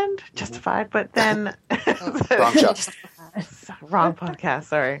in the end. Justified, but then... Wrong show. Wrong podcast,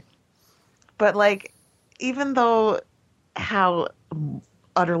 sorry. But, like, even though how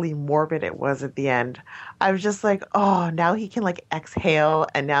utterly morbid it was at the end, I was just like, oh, now he can, like, exhale,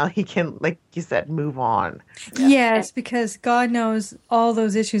 and now he can, like you said, move on. Yes, because God knows all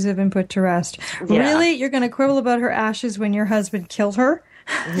those issues have been put to rest. Yeah. Really? You're going to quibble about her ashes when your husband killed her?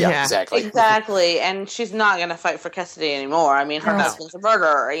 Yeah, exactly. Exactly, and she's not going to fight for custody anymore. I mean, her husband's a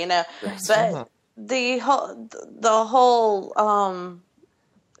murderer, you know. But the whole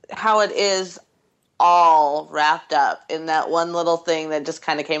how it is all wrapped up in that one little thing that just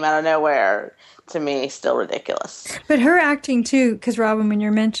kind of came out of nowhere, to me, still ridiculous. But her acting too, because Robin, when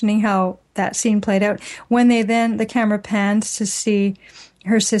you're mentioning how that scene played out, when the camera pans to see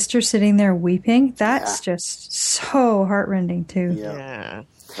her sister sitting there weeping, that's just so heartrending too. Yeah.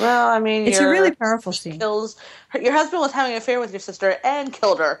 Well, I mean, it's a really powerful scene. Your husband was having an affair with your sister and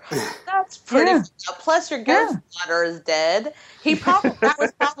killed her. That's pretty. Plus, your ghost daughter is dead. That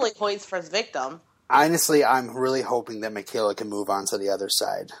was probably Hoyt's first victim. Honestly, I'm really hoping that Michaela can move on to the other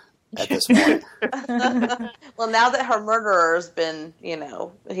side at this point. Well, now that her murderer's been,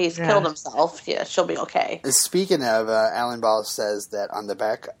 he's killed himself, she'll be okay. Speaking of, Alan Ball says that on the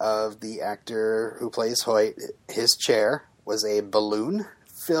back of the actor who plays Hoyt, his chair was a balloon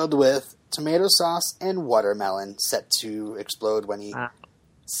filled with tomato sauce and watermelon set to explode when he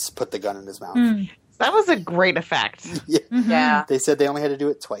put the gun in his mouth. That was a great effect. Yeah. They said they only had to do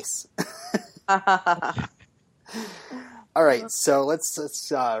it twice. All right, so let's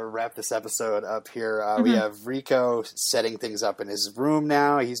wrap this episode up here. We have Rico setting things up in his room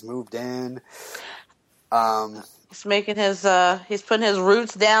now. He's moved in. He's making he's putting his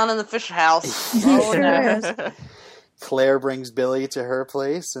roots down in the fish house. Claire brings Billy to her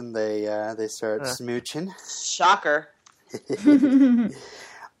place, and they start smooching. Shocker.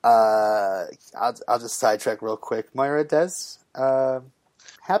 I'll just sidetrack real quick. Moira, Des,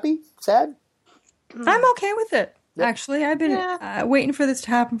 happy? Sad? I'm okay with it. Yep. Actually, I've been waiting for this to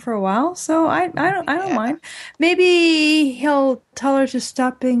happen for a while, so I don't mind. Maybe he'll tell her to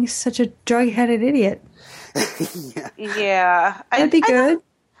stop being such a drug-headed idiot. Yeah, that'd be good.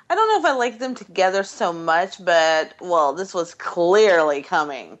 I don't know if I like them together so much, but this was clearly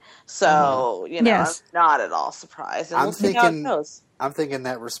coming, so I'm not at all surprised. And we'll see how it goes. I'm thinking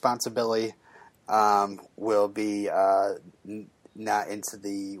that responsibility will be not into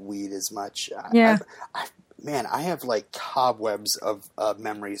the weed as much. Yeah. I have like cobwebs of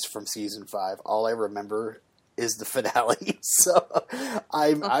memories from season 5. All I remember is the finale, so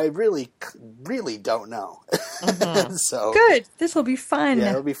I really, really don't know. So good. This will be fun.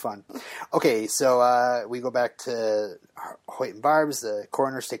 Yeah, it'll be fun. Okay, so we go back to Hoyt and Barb's. The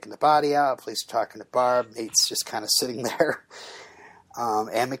coroner's taking the body out. Police are talking to Barb. Nate's just kind of sitting there.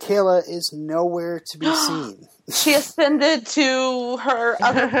 And Michaela is nowhere to be seen. She ascended to her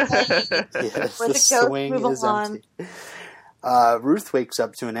other plane. Yes, the swing is empty. Ruth wakes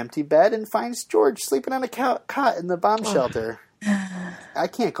up to an empty bed and finds George sleeping on a cot in the bomb shelter. I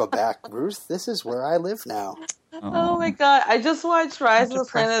can't go back, Ruth. This is where I live now. Oh my god. I just watched Rise of the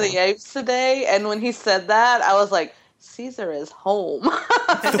Planet of the Apes today, and when he said that, I was like, Caesar is home.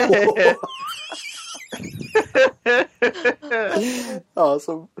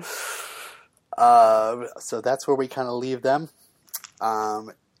 Awesome. So that's where we kind of leave them.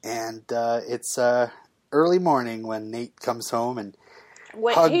 And it's early morning when Nate comes home and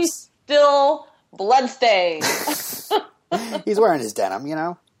hugs. He's still bloodstained. He's wearing his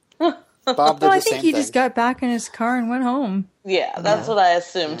denim, Bob did I think he just got back in his car and went home. Yeah, that's what I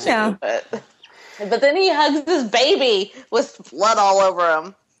assumed too. Yeah. But then he hugs his baby with blood all over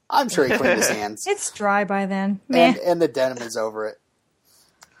him. I'm sure he cleaned his hands. It's dry by then. And the denim is over it.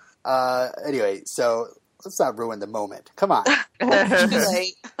 Anyway, so let's not ruin the moment. Come on. Too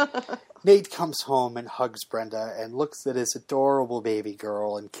late. Nate comes home and hugs Brenda and looks at his adorable baby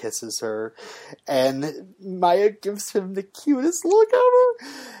girl and kisses her. And Maya gives him the cutest look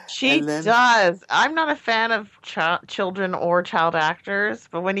ever. She does. I'm not a fan of children or child actors,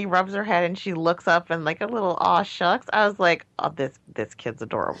 but when he rubs her head and she looks up and like a little aw shucks, I was like, oh, this kid's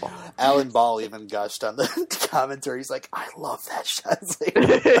adorable. Alan Ball even gushed on the commentary. He's like, I love that shot.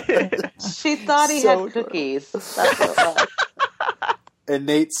 She thought he had cookies. That's what it was. And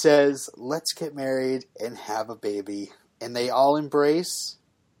Nate says, let's get married and have a baby. And they all embrace.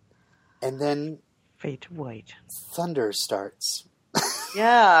 And then fade to white. Thunder starts.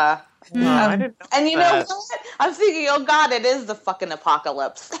 Yeah. No, I didn't know and you know what? I'm thinking, oh God, it is the fucking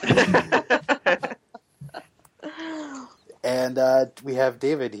apocalypse. And we have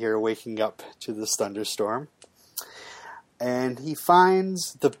David here waking up to this thunderstorm. and he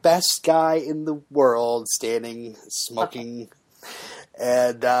finds the best guy in the world standing, smoking,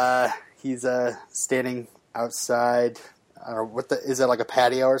 and he's standing outside. I don't know, is that like a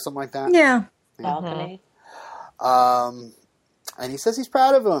patio or something like that? Yeah. Balcony. And he says he's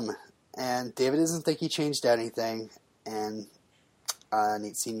proud of him, and David doesn't think he changed anything, and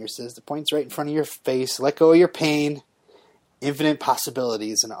Nate Sr. says, the point's right in front of your face, let go of your pain, infinite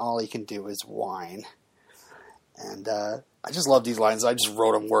possibilities, and all he can do is whine. And I just love these lines. I just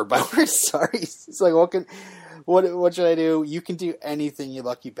wrote them word by word. Sorry. It's like, what should I do? You can do anything, you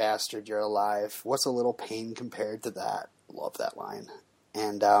lucky bastard. You're alive. What's a little pain compared to that? Love that line.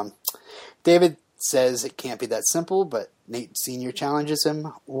 And David says it can't be that simple, but Nate Sr. challenges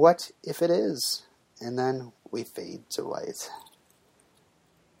him. What if it is? And then we fade to white.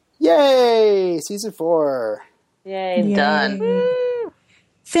 Yay! Season 4. Yay. Done. Woo.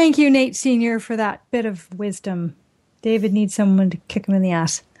 Thank you, Nate Sr., for that bit of wisdom. David needs someone to kick him in the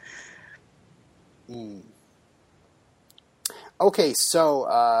ass. Okay,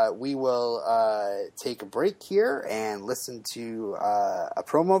 so we will take a break here and listen to a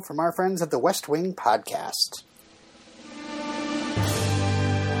promo from our friends at the West Wing podcast.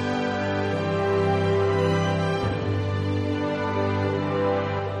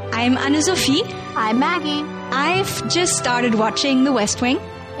 I'm Anna-Sophie. I'm Maggie. I've just started watching The West Wing.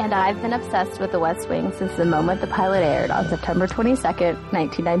 And I've been obsessed with The West Wing since the moment the pilot aired on September 22nd,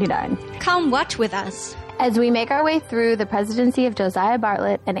 1999. Come watch with us as we make our way through the presidency of Josiah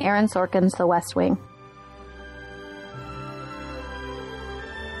Bartlet and Aaron Sorkin's The West Wing.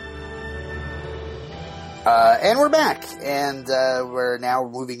 And we're back, and we're now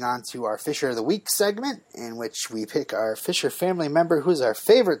moving on to our Fisher of the Week segment, in which we pick our Fisher family member who's our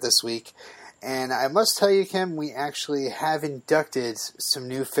favorite this week. And I must tell you, Kim, we actually have inducted some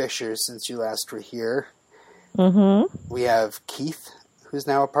new Fishers since you last were here. Mm-hmm. We have Keith, who's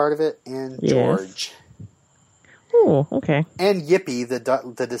now a part of it, and Yes. George. Oh, okay. And Yippee,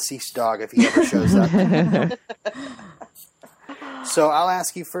 the deceased dog, if he ever shows up. So I'll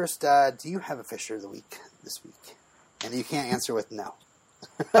ask you first, do you have a Fisher of the Week this week? And you can't answer with no.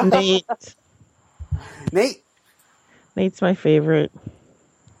 Nate. Nate? Nate's my favorite.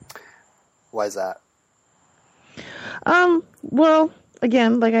 Why is that? Well,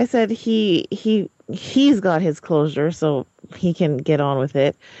 again, like I said, he's got his closure, so he can get on with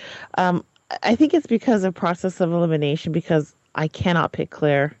it. I think it's because of process of elimination, because I cannot pick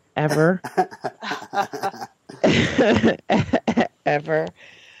Claire ever. Ever.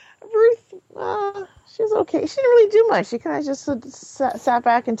 Ruth, she's okay. She didn't really do much. She kind of just sat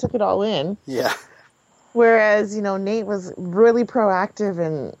back and took it all in. Yeah. Whereas, Nate was really proactive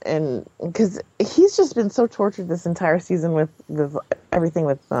and because he's just been so tortured this entire season with everything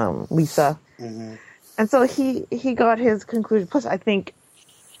with Lisa. Mm-hmm. And so he got his conclusion. Plus, I think,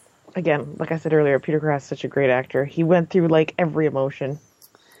 again, like I said earlier, Peter Crass is such a great actor. He went through like every emotion.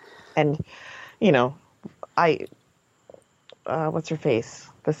 And, what's her face?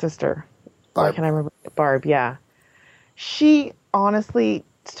 The sister. Barb. Why can't I remember? Barb, yeah. She honestly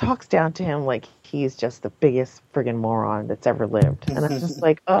talks down to him like he's just the biggest friggin' moron that's ever lived. And I'm just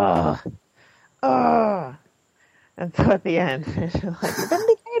like, ugh. And so at the end, she's like,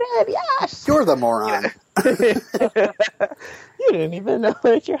 vindicated, yes! You're the moron. You didn't even know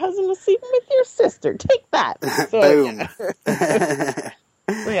that your husband was sleeping with your sister. Take that. So, Boom.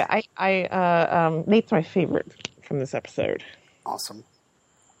 So yeah, I Nate's my favorite from this episode. Awesome.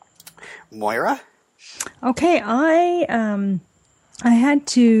 Moira? Okay, I had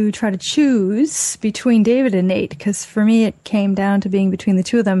to try to choose between David and Nate, because for me it came down to being between the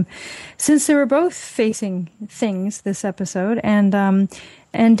two of them, since they were both facing things this episode, and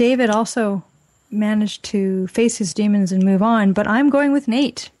David also managed to face his demons and move on. But I'm going with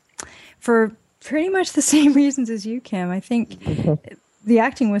Nate for pretty much the same reasons as you, Kim. I think the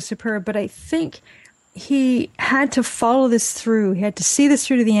acting was superb, but I think he had to follow this through. He had to see this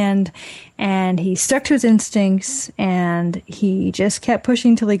through to the end, and he stuck to his instincts, and he just kept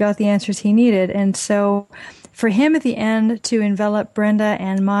pushing till he got the answers he needed. And so for him at the end to envelop Brenda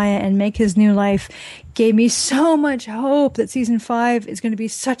and Maya and make his new life gave me so much hope that season 5 is going to be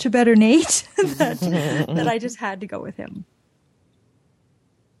such a better Nate that I just had to go with him.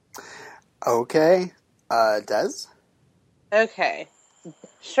 Okay. Des? Okay.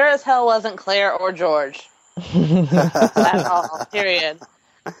 Sure as hell wasn't Claire or George. At all. Period.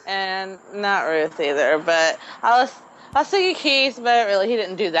 And not Ruth either. But I was thinking Keith, but really he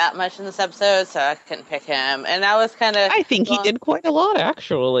didn't do that much in this episode, so I couldn't pick him. And I was kind of... I think he did quite a lot,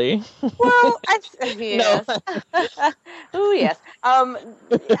 actually. Well, yes. Oh, yes.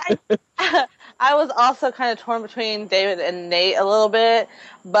 I was also kind of torn between David and Nate a little bit,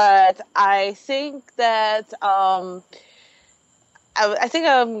 but I think that I think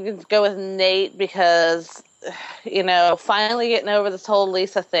I'm going to go with Nate because, finally getting over this whole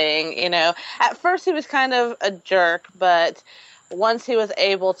Lisa thing. At first he was kind of a jerk, but once he was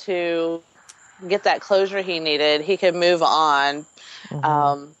able to get that closure he needed, he could move on,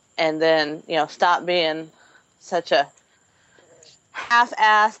 and then stop being such a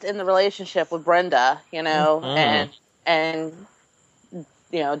half-assed in the relationship with Brenda, and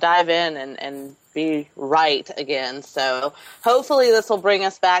dive in and be right again. So hopefully this will bring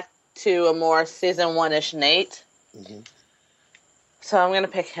us back to a more season 1-ish Nate. So I'm going to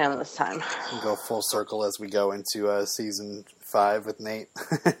pick him this time. We'll go full circle as we go into season 5 with Nate.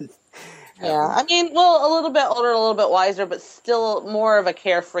 Yeah, I mean, well, a little bit older, a little bit wiser, but still more of a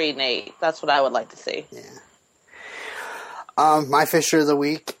carefree Nate. That's what I would like to see. Yeah. My Fisher of the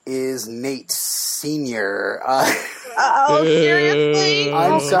Week is Nate Sr. Seriously?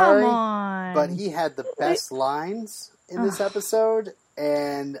 I'm sorry, come on. but he had the best lines in this episode,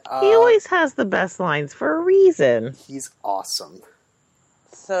 and he always has the best lines for a reason. He's awesome.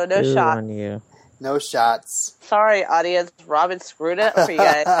 So no shot. On you. No shots. Sorry, audience. Robin screwed it for you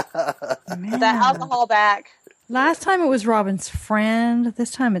guys. Put that alcohol back. Last time it was Robin's friend.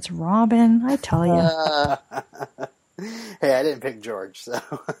 This time it's Robin. I tell you. Hey, I didn't pick George, so.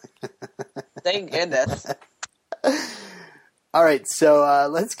 Thank goodness. All right, so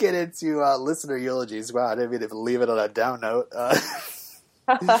let's get into listener eulogies. Wow, I didn't mean to leave it on a down note.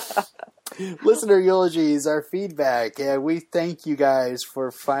 Listener eulogies, our feedback. We thank you guys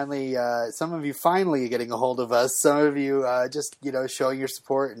for finally, some of you finally getting a hold of us. Some of you just, showing your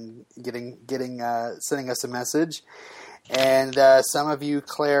support and sending us a message. And some of you,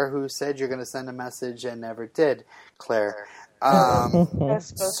 Claire, who said you're going to send a message and never did. Claire.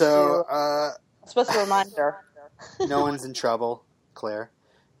 Supposed to remind her. No one's in trouble, Claire.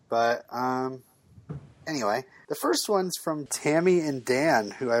 But anyway, the first one's from Tammy and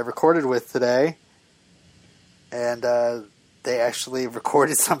Dan, who I recorded with today. And they actually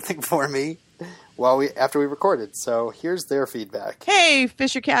recorded something for me after we recorded. So here's their feedback. Hey,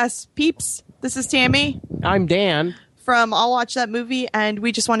 Fishercast peeps. This is Tammy. I'm Dan. From I'll Watch That Movie, and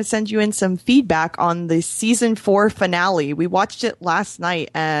we just want to send you in some feedback on the season 4 finale. We watched it last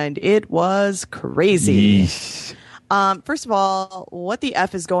night, and it was crazy. First of all, what the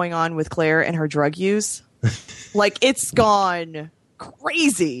F is going on with Claire and her drug use? It's gone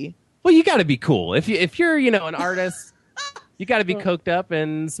crazy. Well, you got to be cool. If you're an artist, you got to be coked up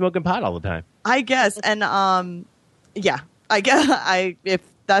and smoking pot all the time. I guess, and yeah, I guess if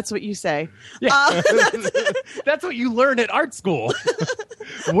that's what you say. Yeah. That's what you learn at art school.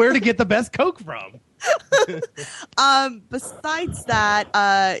 Where to get the best coke from. Besides that,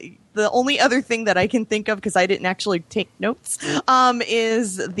 the only other thing that I can think of, because I didn't actually take notes,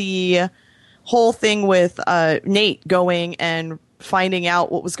 is the whole thing with Nate going and finding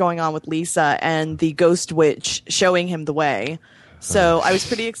out what was going on with Lisa and the ghost witch showing him the way. So I was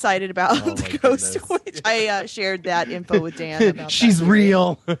pretty excited about the ghost witch. I shared that info with Dan. About she's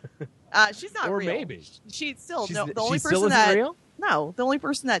real. She's not or real. Maybe she's still she's, no. The only still person that real? No, the only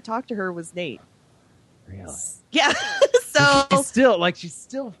person that talked to her was Nate. Really? Yeah. So she's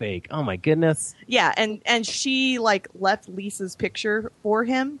still fake. Oh my goodness. Yeah, and she left Lisa's picture for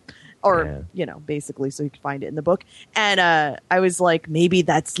him. Or, basically, so you could find it in the book. And I was like, maybe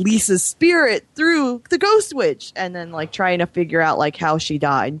that's Lisa's spirit through the ghost witch. And then, trying to figure out, how she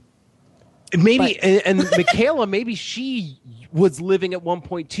died. Maybe, and Michaela, maybe she was living at one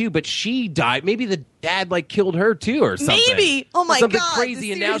point, too, but she died. Maybe the dad, killed her, too, or something. Maybe! Oh, my something God!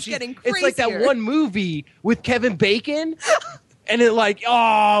 Crazy, and now she's getting crazier. It's like that one movie with Kevin Bacon. And it anyway.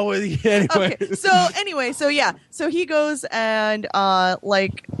 Okay, so he goes and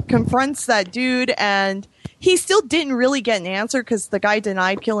confronts that dude, and he still didn't really get an answer because the guy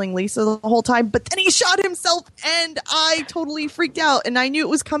denied killing Lisa the whole time, but then he shot himself, and I totally freaked out, and I knew it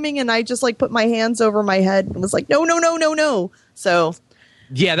was coming, and I just put my hands over my head and was like, no. So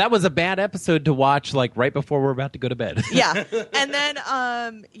yeah, that was a bad episode to watch right before we're about to go to bed. Yeah. And then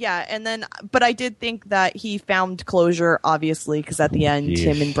but I did think that he found closure, obviously, because at the end,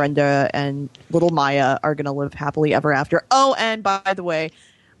 Tim and Brenda and little Maya are going to live happily ever after. Oh, and by the way,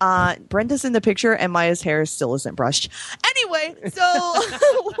 Brenda's in the picture and Maya's hair still isn't brushed. Anyway, so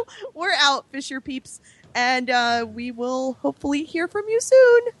we're out, Fisher peeps, and we will hopefully hear from you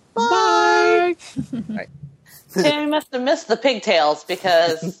soon. Bye. All right. Tammy must have missed the pigtails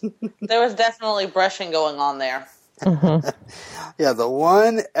because there was definitely brushing going on there. Yeah, the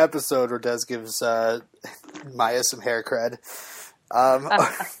one episode where Des gives Maya some hair cred.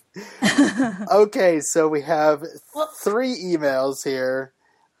 Okay, so we have 3 emails here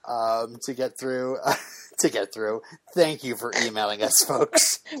to get through. Thank you for emailing us,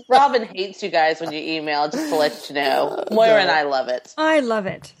 folks. Robin hates you guys when you email, just to let you know. Moira and I love it. I love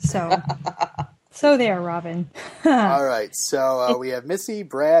it. So there, Robin. All right, so we have Missy,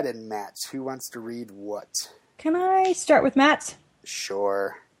 Brad, and Matt. Who wants to read what? Can I start with Matt's?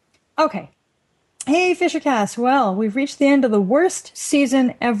 Sure. Okay. Hey, Fishercast. Well, we've reached the end of the worst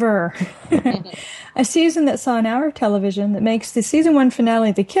season ever. A season that saw an hour of television that makes the season 1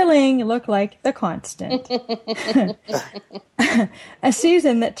 finale, The Killing, look like The Constant. A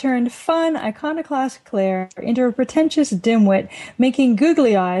season that turned fun, iconoclast Claire into a pretentious dimwit, making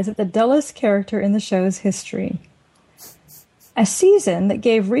googly eyes at the dullest character in the show's history. A season that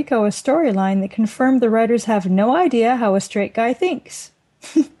gave Rico a storyline that confirmed the writers have no idea how a straight guy thinks.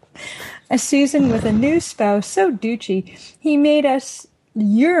 A season with a new spouse so douchey, he made us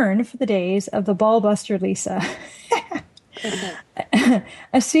yearn for the days of the ballbuster Lisa.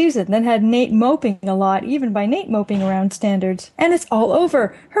 A season that had Nate moping a lot, even by Nate moping around standards. And it's all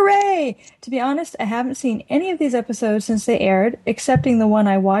over! Hooray! To be honest, I haven't seen any of these episodes since they aired, excepting the one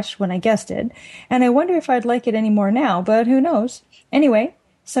I watched when I guested, and I wonder if I'd like it any more now, but who knows. Anyway,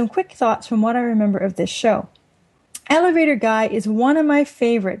 some quick thoughts from what I remember of this show. Elevator Guy is one of my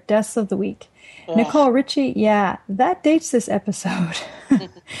favorite deaths of the week. Ugh. Nicole Richie, yeah, that dates this episode.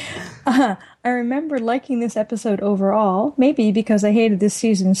 I remember liking this episode overall, maybe because I hated this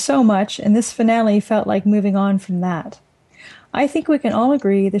season so much, and this finale felt like moving on from that. I think we can all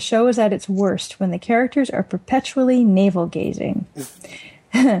agree the show is at its worst when the characters are perpetually navel-gazing.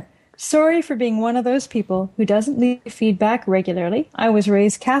 Sorry for being one of those people who doesn't leave feedback regularly. I was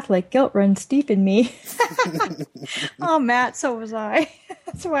raised Catholic. Guilt runs deep in me. Oh, Matt, so was I.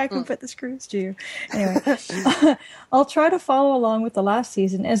 That's why I can put the screws to you. Anyway, I'll try to follow along with the last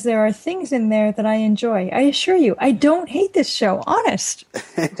season as there are things in there that I enjoy. I assure you, I don't hate this show. Honest.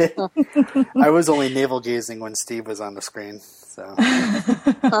 I was only navel-gazing when Steve was on the screen. So.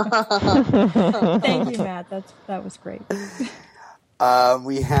 Thank you, Matt. That was great.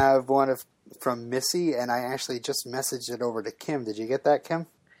 We have one from Missy, and I actually just messaged it over to Kim. Did you get that, Kim?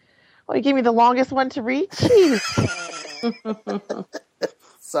 Well, you gave me the longest one to read? Jeez.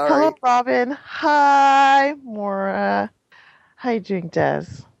 Sorry. Hello, Robin. Hi, Maura. How you doing, Des?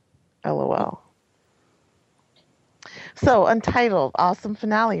 LOL. So, Untitled, awesome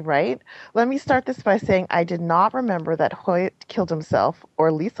finale, right? Let me start this by saying I did not remember that Hoyt killed himself,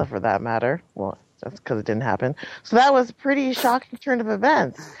 or Lisa for that matter. Well, that's because it didn't happen. So that was a pretty shocking turn of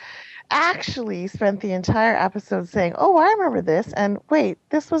events. Actually spent the entire episode saying, oh, I remember this. And wait,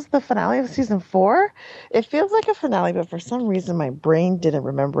 this was the finale of season 4? It feels like a finale, but for some reason my brain didn't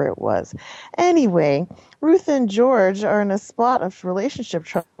remember it was. Anyway, Ruth and George are in a spot of relationship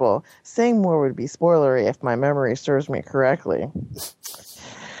trouble. Saying more would be spoilery if my memory serves me correctly.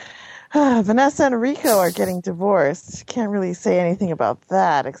 Vanessa and Rico are getting divorced. Can't really say anything about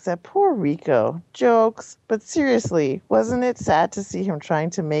that, except poor Rico. Jokes. But seriously, wasn't it sad to see him trying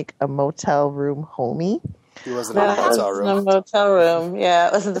to make a motel room homey? He wasn't in a motel room. A motel room. Yeah,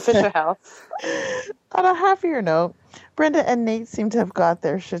 it was in the Fisher house. On a happier note, Brenda and Nate seem to have got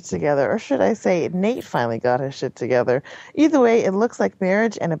their shit together. Or should I say, Nate finally got his shit together. Either way, it looks like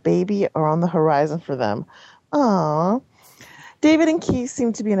marriage and a baby are on the horizon for them. Aww. David and Keith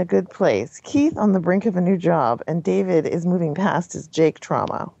seem to be in a good place. Keith on the brink of a new job, and David is moving past his Jake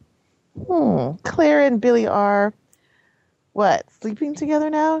trauma. Claire and Billy are, sleeping together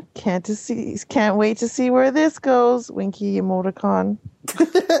now? Can't wait to see where this goes. Winky emoticon.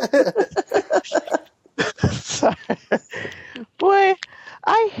 Sorry. Boy,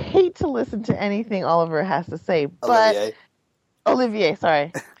 I hate to listen to anything Oliver has to say, but... Olivier,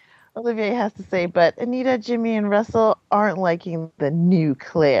 sorry. Olivier has to say, but Anita, Jimmy, and Russell aren't liking the new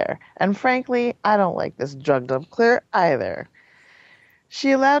Claire. And frankly, I don't like this drugged up Claire either.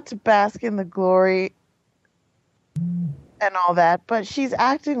 She allowed to bask in the glory and all that, but she's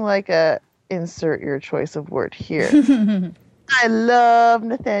acting like a insert your choice of word here. I love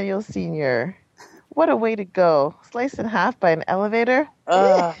Nathaniel Sr. What a way to go. Sliced in half by an elevator.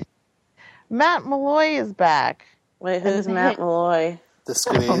 Matt Malloy is back. Wait, who's Matt Malloy? The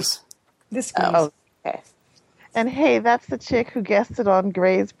Squeeze. The Squeeze. Oh, okay. And hey, that's the chick who guested on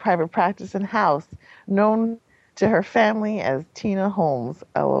Grey's Private Practice and House, known to her family as Tina Holmes,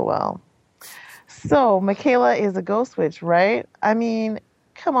 LOL. So, Michaela is a ghost witch, right? I mean,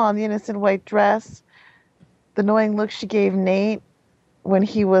 come on, the innocent white dress, the knowing look she gave Nate when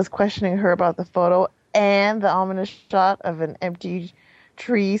he was questioning her about the photo, and the ominous shot of an empty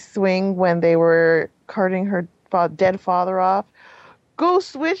tree swing when they were carting her dead father off.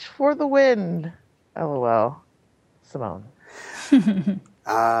 Ghost Witch for the win. LOL. Simone.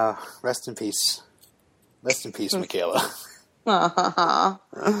 Rest in peace. Rest in peace, Michaela. Uh-huh.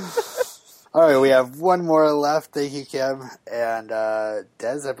 All right, we have one more left. Thank you, Kim. And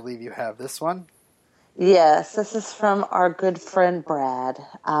Des, I believe you have this one. Yes, this is from our good friend Brad.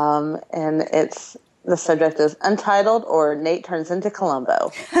 And the subject is Untitled or Nate Turns into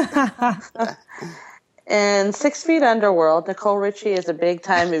Columbo. In 6 Feet Underworld, Nicole Richie is a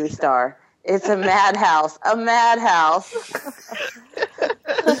big-time movie star. It's a madhouse. A madhouse.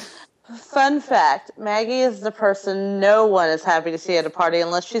 Fun fact, Maggie is the person no one is happy to see at a party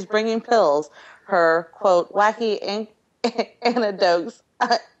unless she's bringing pills. Her, quote, wacky anecdotes,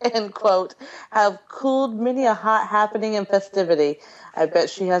 end quote, have cooled many a hot happening and festivity. I bet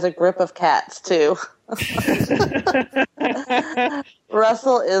she has a grip of cats, too.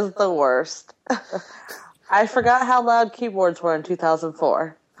 Russell is the worst. I forgot how loud keyboards were in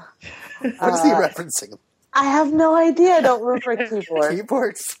 2004. What is he referencing? I have no idea. I don't remember keyboards.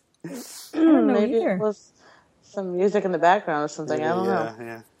 Keyboards? Maybe it was some music in the background or something. I don't know.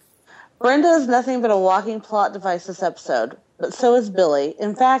 Yeah. Brenda is nothing but a walking plot device this episode, but so is Billy.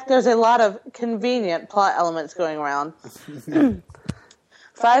 In fact, there's a lot of convenient plot elements going around.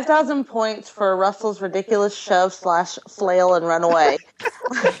 5,000 points for Russell's ridiculous shove / flail and run away.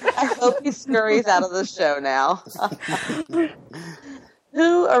 I hope he scurries out of the show now.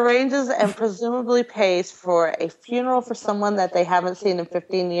 Who arranges and presumably pays for a funeral for someone that they haven't seen in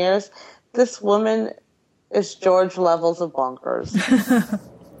 15 years? This woman is George levels of bonkers.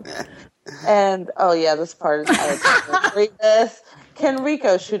 And, oh yeah, this part is... I read this. Can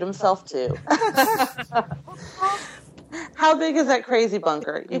Rico shoot himself too? How big is that crazy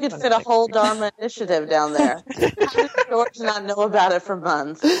bunker? You could fit a whole Dharma initiative down there. How did George not know about it for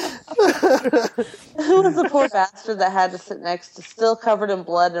months? Who was the poor bastard that had to sit next to still covered in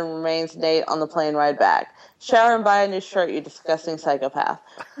blood and remains Nate on the plane ride back? Shower and buy a new shirt, you disgusting psychopath.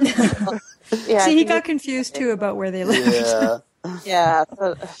 Yeah, see, he got confused too about where they lived. Yeah,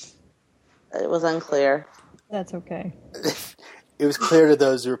 so it was unclear. That's okay. It was clear to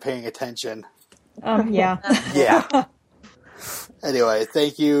those who were paying attention. Yeah. Yeah. Anyway,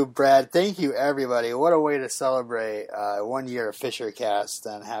 thank you, Brad. Thank you, everybody. What a way to celebrate 1 year of FisherCast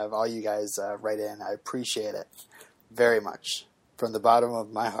and have all you guys write in. I appreciate it very much from the bottom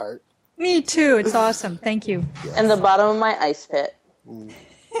of my heart. Me too. It's awesome. Thank you. Yes. And the bottom of my ice pit.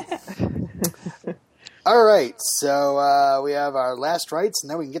 All right, so we have our last rites,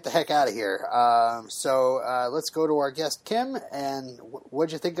 and then we can get the heck out of here. So let's go to our guest, Kim, and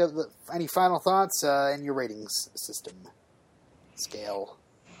what'd you think of any final thoughts in your ratings system scale?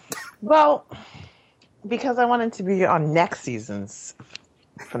 Well, because I wanted to be on next season's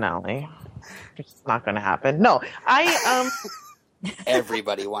finale, which is not going to happen. No,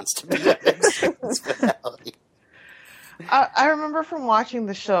 Everybody wants to be on next season's finale. I remember from watching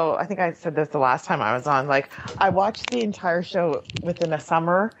the show, I think I said this the last time I was on, I watched the entire show within a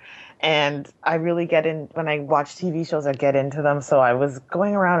summer, and I really when I watch TV shows, I get into them, so I was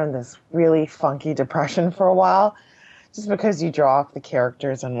going around in this really funky depression for a while, just because you draw off the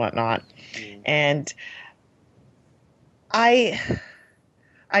characters and whatnot. And I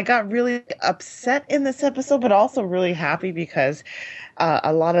got really upset in this episode, but also really happy because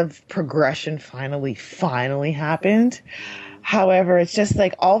a lot of progression finally happened. However, it's just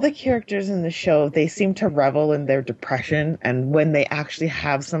all the characters in the show, they seem to revel in their depression, and when they actually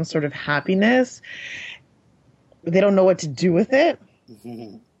have some sort of happiness, they don't know what to do with it.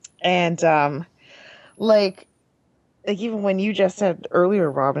 And even when you just said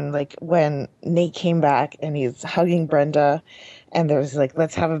earlier, Robin, when Nate came back and he's hugging Brenda, and there's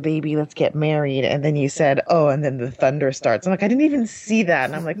let's have a baby, let's get married. And then you said, oh, and then the thunder starts. I'm I didn't even see that.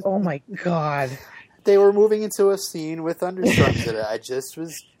 And I'm oh my God. They were moving into a scene with thunderstorms in it. I just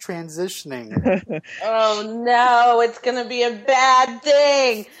was transitioning. Oh no, it's going to be a bad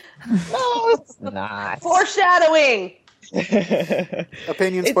thing. No, it's not. Foreshadowing.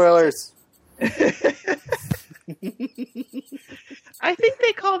 Opinion spoilers. I think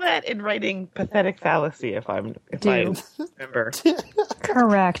they call that in writing pathetic fallacy, if I remember.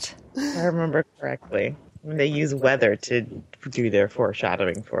 Correct. I remember correctly. When they use weather to do their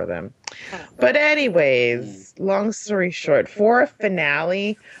foreshadowing for them. But anyways, long story short, for a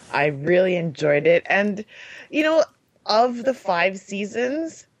finale, I really enjoyed it. And, of the 5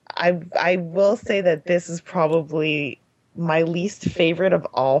 seasons, I will say that this is probably my least favorite of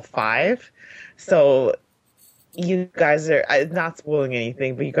all 5. So you guys are, not spoiling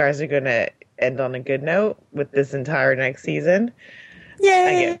anything, but you guys are going to end on a good note with this entire next season.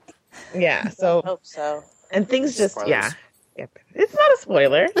 Yay! Yeah, so. I hope so. And things just, It's not a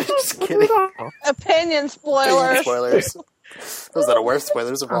spoiler. Just kidding. Opinion spoilers. Spoilers. Those are the worst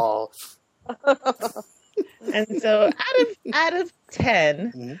spoilers of all. And so out of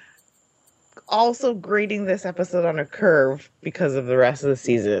 10, also grading this episode on a curve because of the rest of the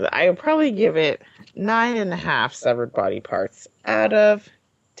season, I would probably give it 9.5 severed body parts out of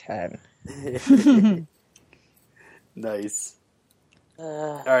 10. Nice.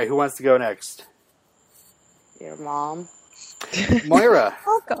 All right, who wants to go next? Your mom. Moira.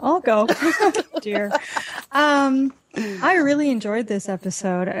 I'll go. Dear. I really enjoyed this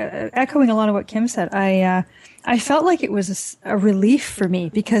episode. Echoing a lot of what Kim said, I felt like it was a relief for me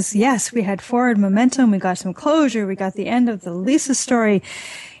because, yes, we had forward momentum. We got some closure. We got the end of the Lisa story.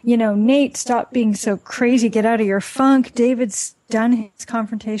 You know, Nate, stop being so crazy. Get out of your funk. David's done his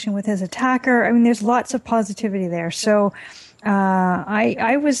confrontation with his attacker. I mean, there's lots of positivity there. So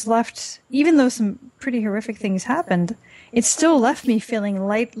I was left, even though some pretty horrific things happened, it still left me feeling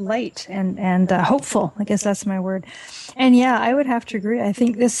light and hopeful. I guess that's my word. And yeah, I would have to agree. I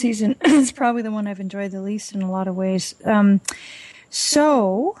think this season is probably the one I've enjoyed the least in a lot of ways.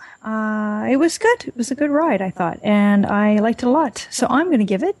 So it was good. It was a good ride, I thought, and I liked it a lot. So I'm going to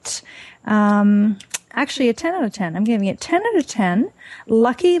give it actually a 10 out of 10. I'm giving it 10 out of 10.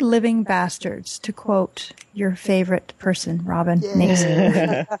 Lucky living bastards, to quote your favorite person, Robin.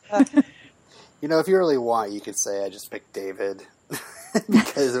 You know, if you really want, you could say I just picked David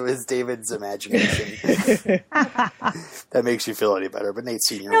because it was David's imagination. That makes you feel any better, but Nate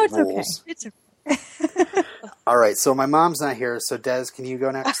Sr. No, it's rules. okay. It's okay. All right, so my mom's not here, so Des, can you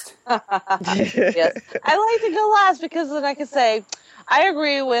go next? Yes. I like to go last because then I can say, I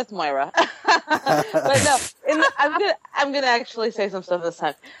agree with Moira. But no, I'm gonna actually say some stuff this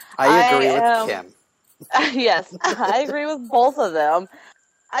time. I agree with Kim. Yes, I agree with both of them.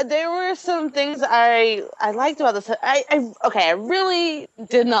 There were some things I liked about this. I really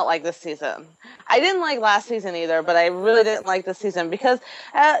did not like this season. I didn't like last season either, but I really didn't like this season because,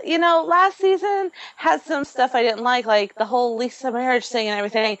 last season had some stuff I didn't like the whole Lisa marriage thing and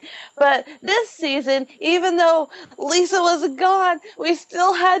everything. But this season, even though Lisa was gone, we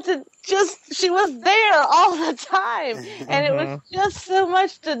still had to she was there all the time. And it was just so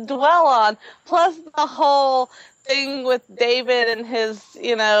much to dwell on. Plus the whole thing with David and his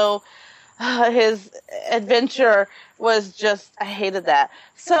adventure was just, I hated that.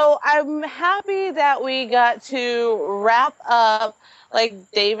 So I'm happy that we got to wrap up, like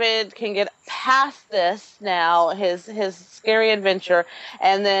David can get past this now, his scary adventure,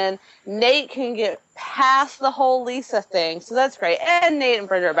 and then Nate can get past the whole Lisa thing. So that's great. And Nate and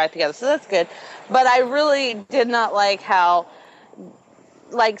Brenda are back together, so that's good. But I really did not like how,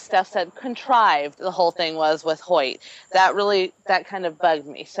 like Steph said, contrived the whole thing was with Hoyt. That kind of bugged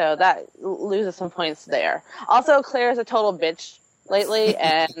me. So that loses some points there. Also, Claire's a total bitch lately,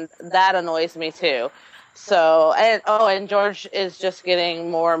 and that annoys me too. So, and George is just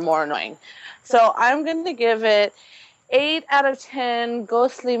getting more and more annoying. So I'm going to give it 8 out of 10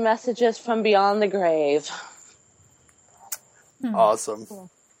 ghostly messages from beyond the grave. Awesome. Cool.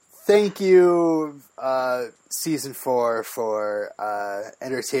 Thank you, Season 4, for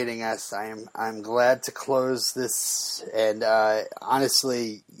entertaining us. I'm glad to close this, and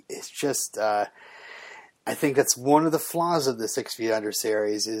honestly, it's just I think that's one of the flaws of the 6 Feet Under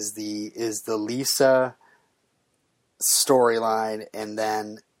series is the Lisa storyline, and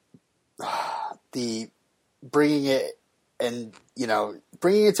then the bringing it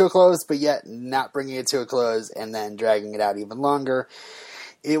to a close, but yet not bringing it to a close, and then dragging it out even longer.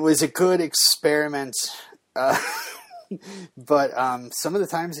 It was a good experiment, but some of the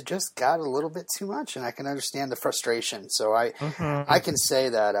times it just got a little bit too much, and I can understand the frustration. So I can say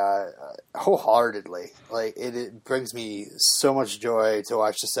that wholeheartedly. Like it brings me so much joy to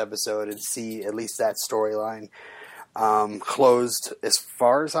watch this episode and see at least that storyline closed. As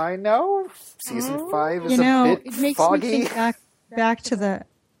far as I know, season 5 is a bit it makes foggy. Me think back to the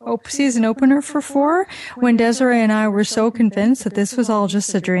season opener for 4, when Desiree and I were so convinced that this was all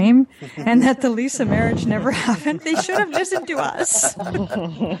just a dream and that the Lisa marriage never happened. They should have listened to us.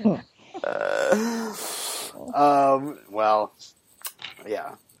 Well,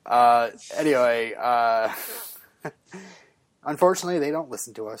 yeah. Anyway, unfortunately, they don't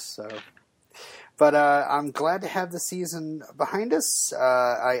listen to us. So, but I'm glad to have the season behind us.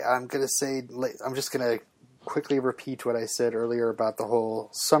 I'm just gonna quickly repeat what I said earlier about the whole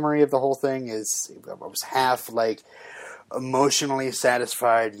summary of the whole thing. Is I was half like emotionally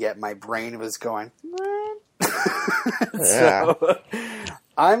satisfied, yet my brain was going. So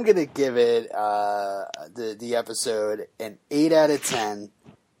I'm gonna give it the episode an 8 out of 10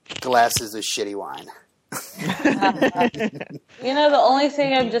 glasses of shitty wine. The only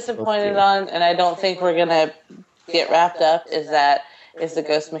thing I'm disappointed on, and I don't think we're gonna get wrapped up, is the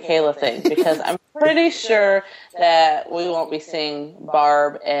Ghost Michaela thing, because I'm pretty sure that we won't be seeing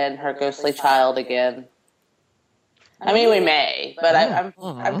Barb and her ghostly child again. I mean, we may, but I'm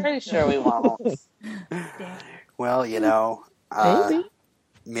pretty sure we won't. Well,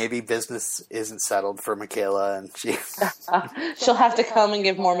 maybe business isn't settled for Michaela, and she'll have to come and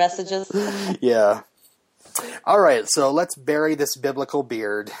give more messages. Yeah. All right, so let's bury this biblical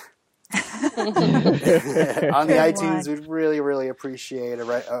beard. On the iTunes, we'd really, really appreciate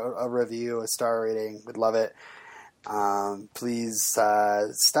a review, a star rating. We'd love it. Please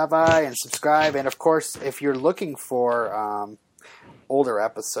stop by and subscribe. And, of course, if you're looking for older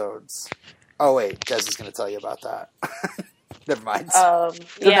episodes... Oh, wait, Des is going to tell you about that. Never mind.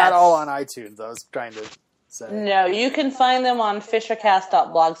 They're not all on iTunes, I was trying to say. No, you can find them on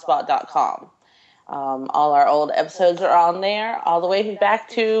fishercast.blogspot.com. All our old episodes are on there, all the way back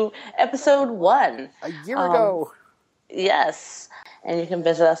to episode 1. A year ago. Yes. And you can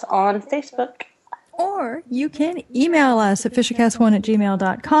visit us on Facebook. Or you can email us at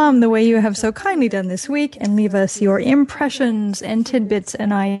fishercast1@gmail.com the way you have so kindly done this week, and leave us your impressions and tidbits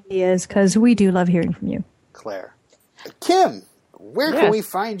and ideas, because we do love hearing from you. Claire. Kim, where can we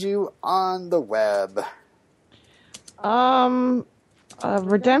find you on the web?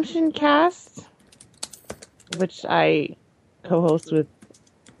 Redemption Cast, which I co-host with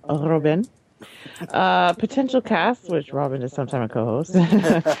Robin. Potential Cast, which Robin is sometimes a co-host.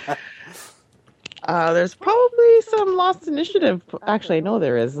 There's probably some Lost Initiative. Actually, I know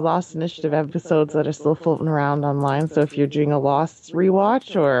there is Lost Initiative episodes that are still floating around online. So if you're doing a Lost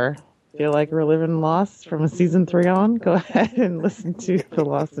rewatch or feel like we're living Lost from season 3 on, go ahead and listen to the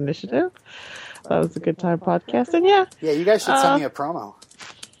Lost Initiative. That was a good time podcast. And yeah, you guys should send me a promo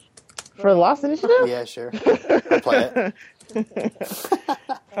for the Lost Initiative. Yeah, sure. I'll play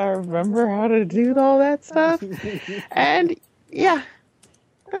it. I remember how to do all that stuff. And yeah,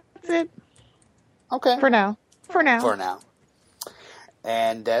 that's it. Okay. For now.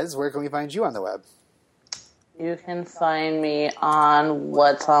 And Des, where can we find you on the web? You can find me on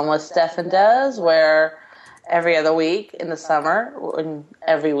What's On with Steph and Des, where every other week in the summer, and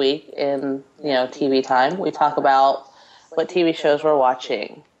every week in TV time, we talk about what TV shows we're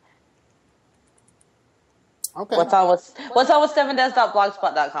watching. Okay. What's on with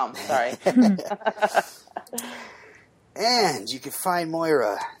StephandDes.blogspot.com. Sorry. And you can find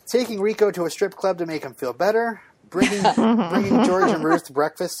Moira taking Rico to a strip club to make him feel better, bringing George and Ruth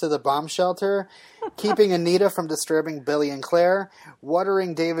breakfast to the bomb shelter, keeping Anita from disturbing Billy and Claire,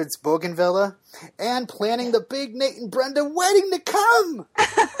 watering David's bougainvillea, and planning the big Nate and Brenda wedding to come.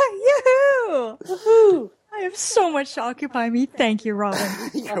 Yoo-hoo! Woo-hoo! I have so much to occupy me. Thank you, Robin.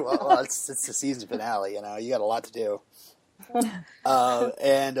 Well, it's the season finale, you got a lot to do.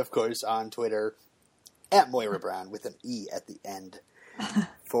 And, of course, on Twitter, at Moira Brown, with an E at the end,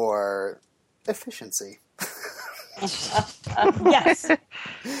 for efficiency. Yes. I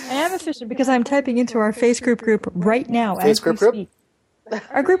am efficient because I'm typing into our Face Group right now. Face Group?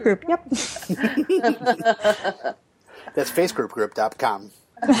 Our group, yep. That's facegroupgroup.com.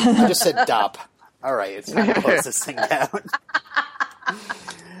 I just said DOP. All right, it's time to close this thing down.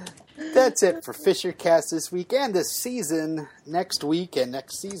 That's it for FisherCast this week and this season. Next week and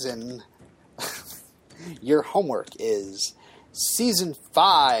next season, your homework is Season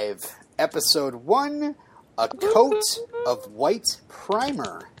 5, Episode 1, A Coat of White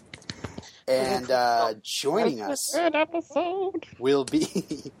Primer. And joining us will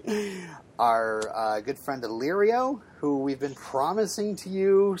be our good friend Illyrio, who we've been promising to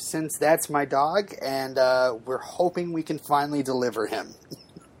you since That's My Dog, and we're hoping we can finally deliver him.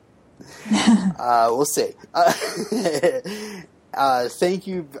 We'll see. Thank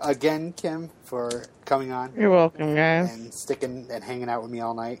you again, Kim, for coming on. You're welcome, guys. And sticking and hanging out with me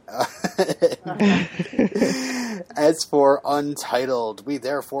all night. As for Untitled, we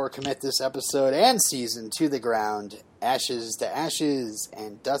therefore commit this episode and season to the ground. Ashes to ashes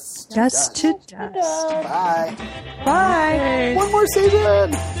and dust to dust. To dust. Bye. Bye. One more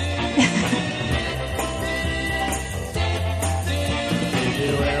season. Did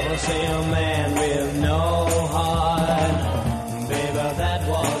you ever see a man with no heart? Baby, that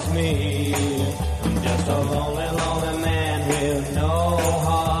was me. Just a lonely, lonely man with no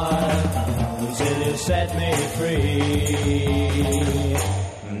heart. Until you set me free.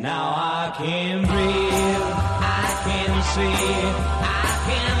 Now I can breathe, I can see, I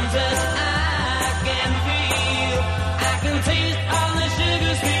can touch, I can feel, I can taste all the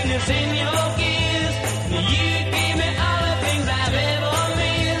sugar sweetness in your kiss. You gave me all the things I've ever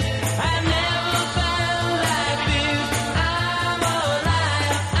missed. I never found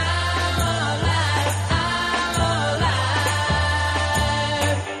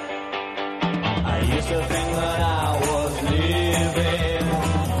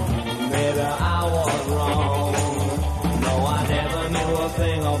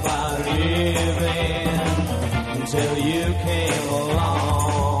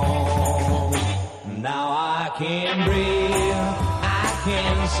can breathe, I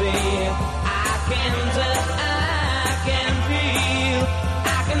can see, I can touch, I can feel,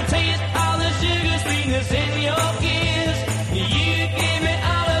 I can taste all the sugar sweetness in your kiss. You give me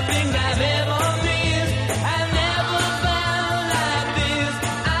all the things I've ever missed. I've never felt like this.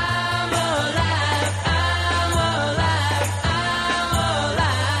 I'm alive, I'm alive, I'm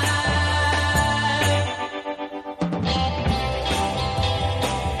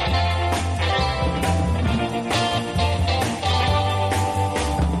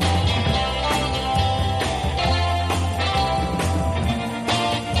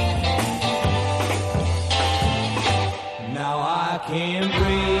Now I can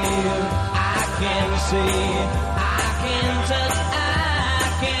breathe, I can see, I can touch.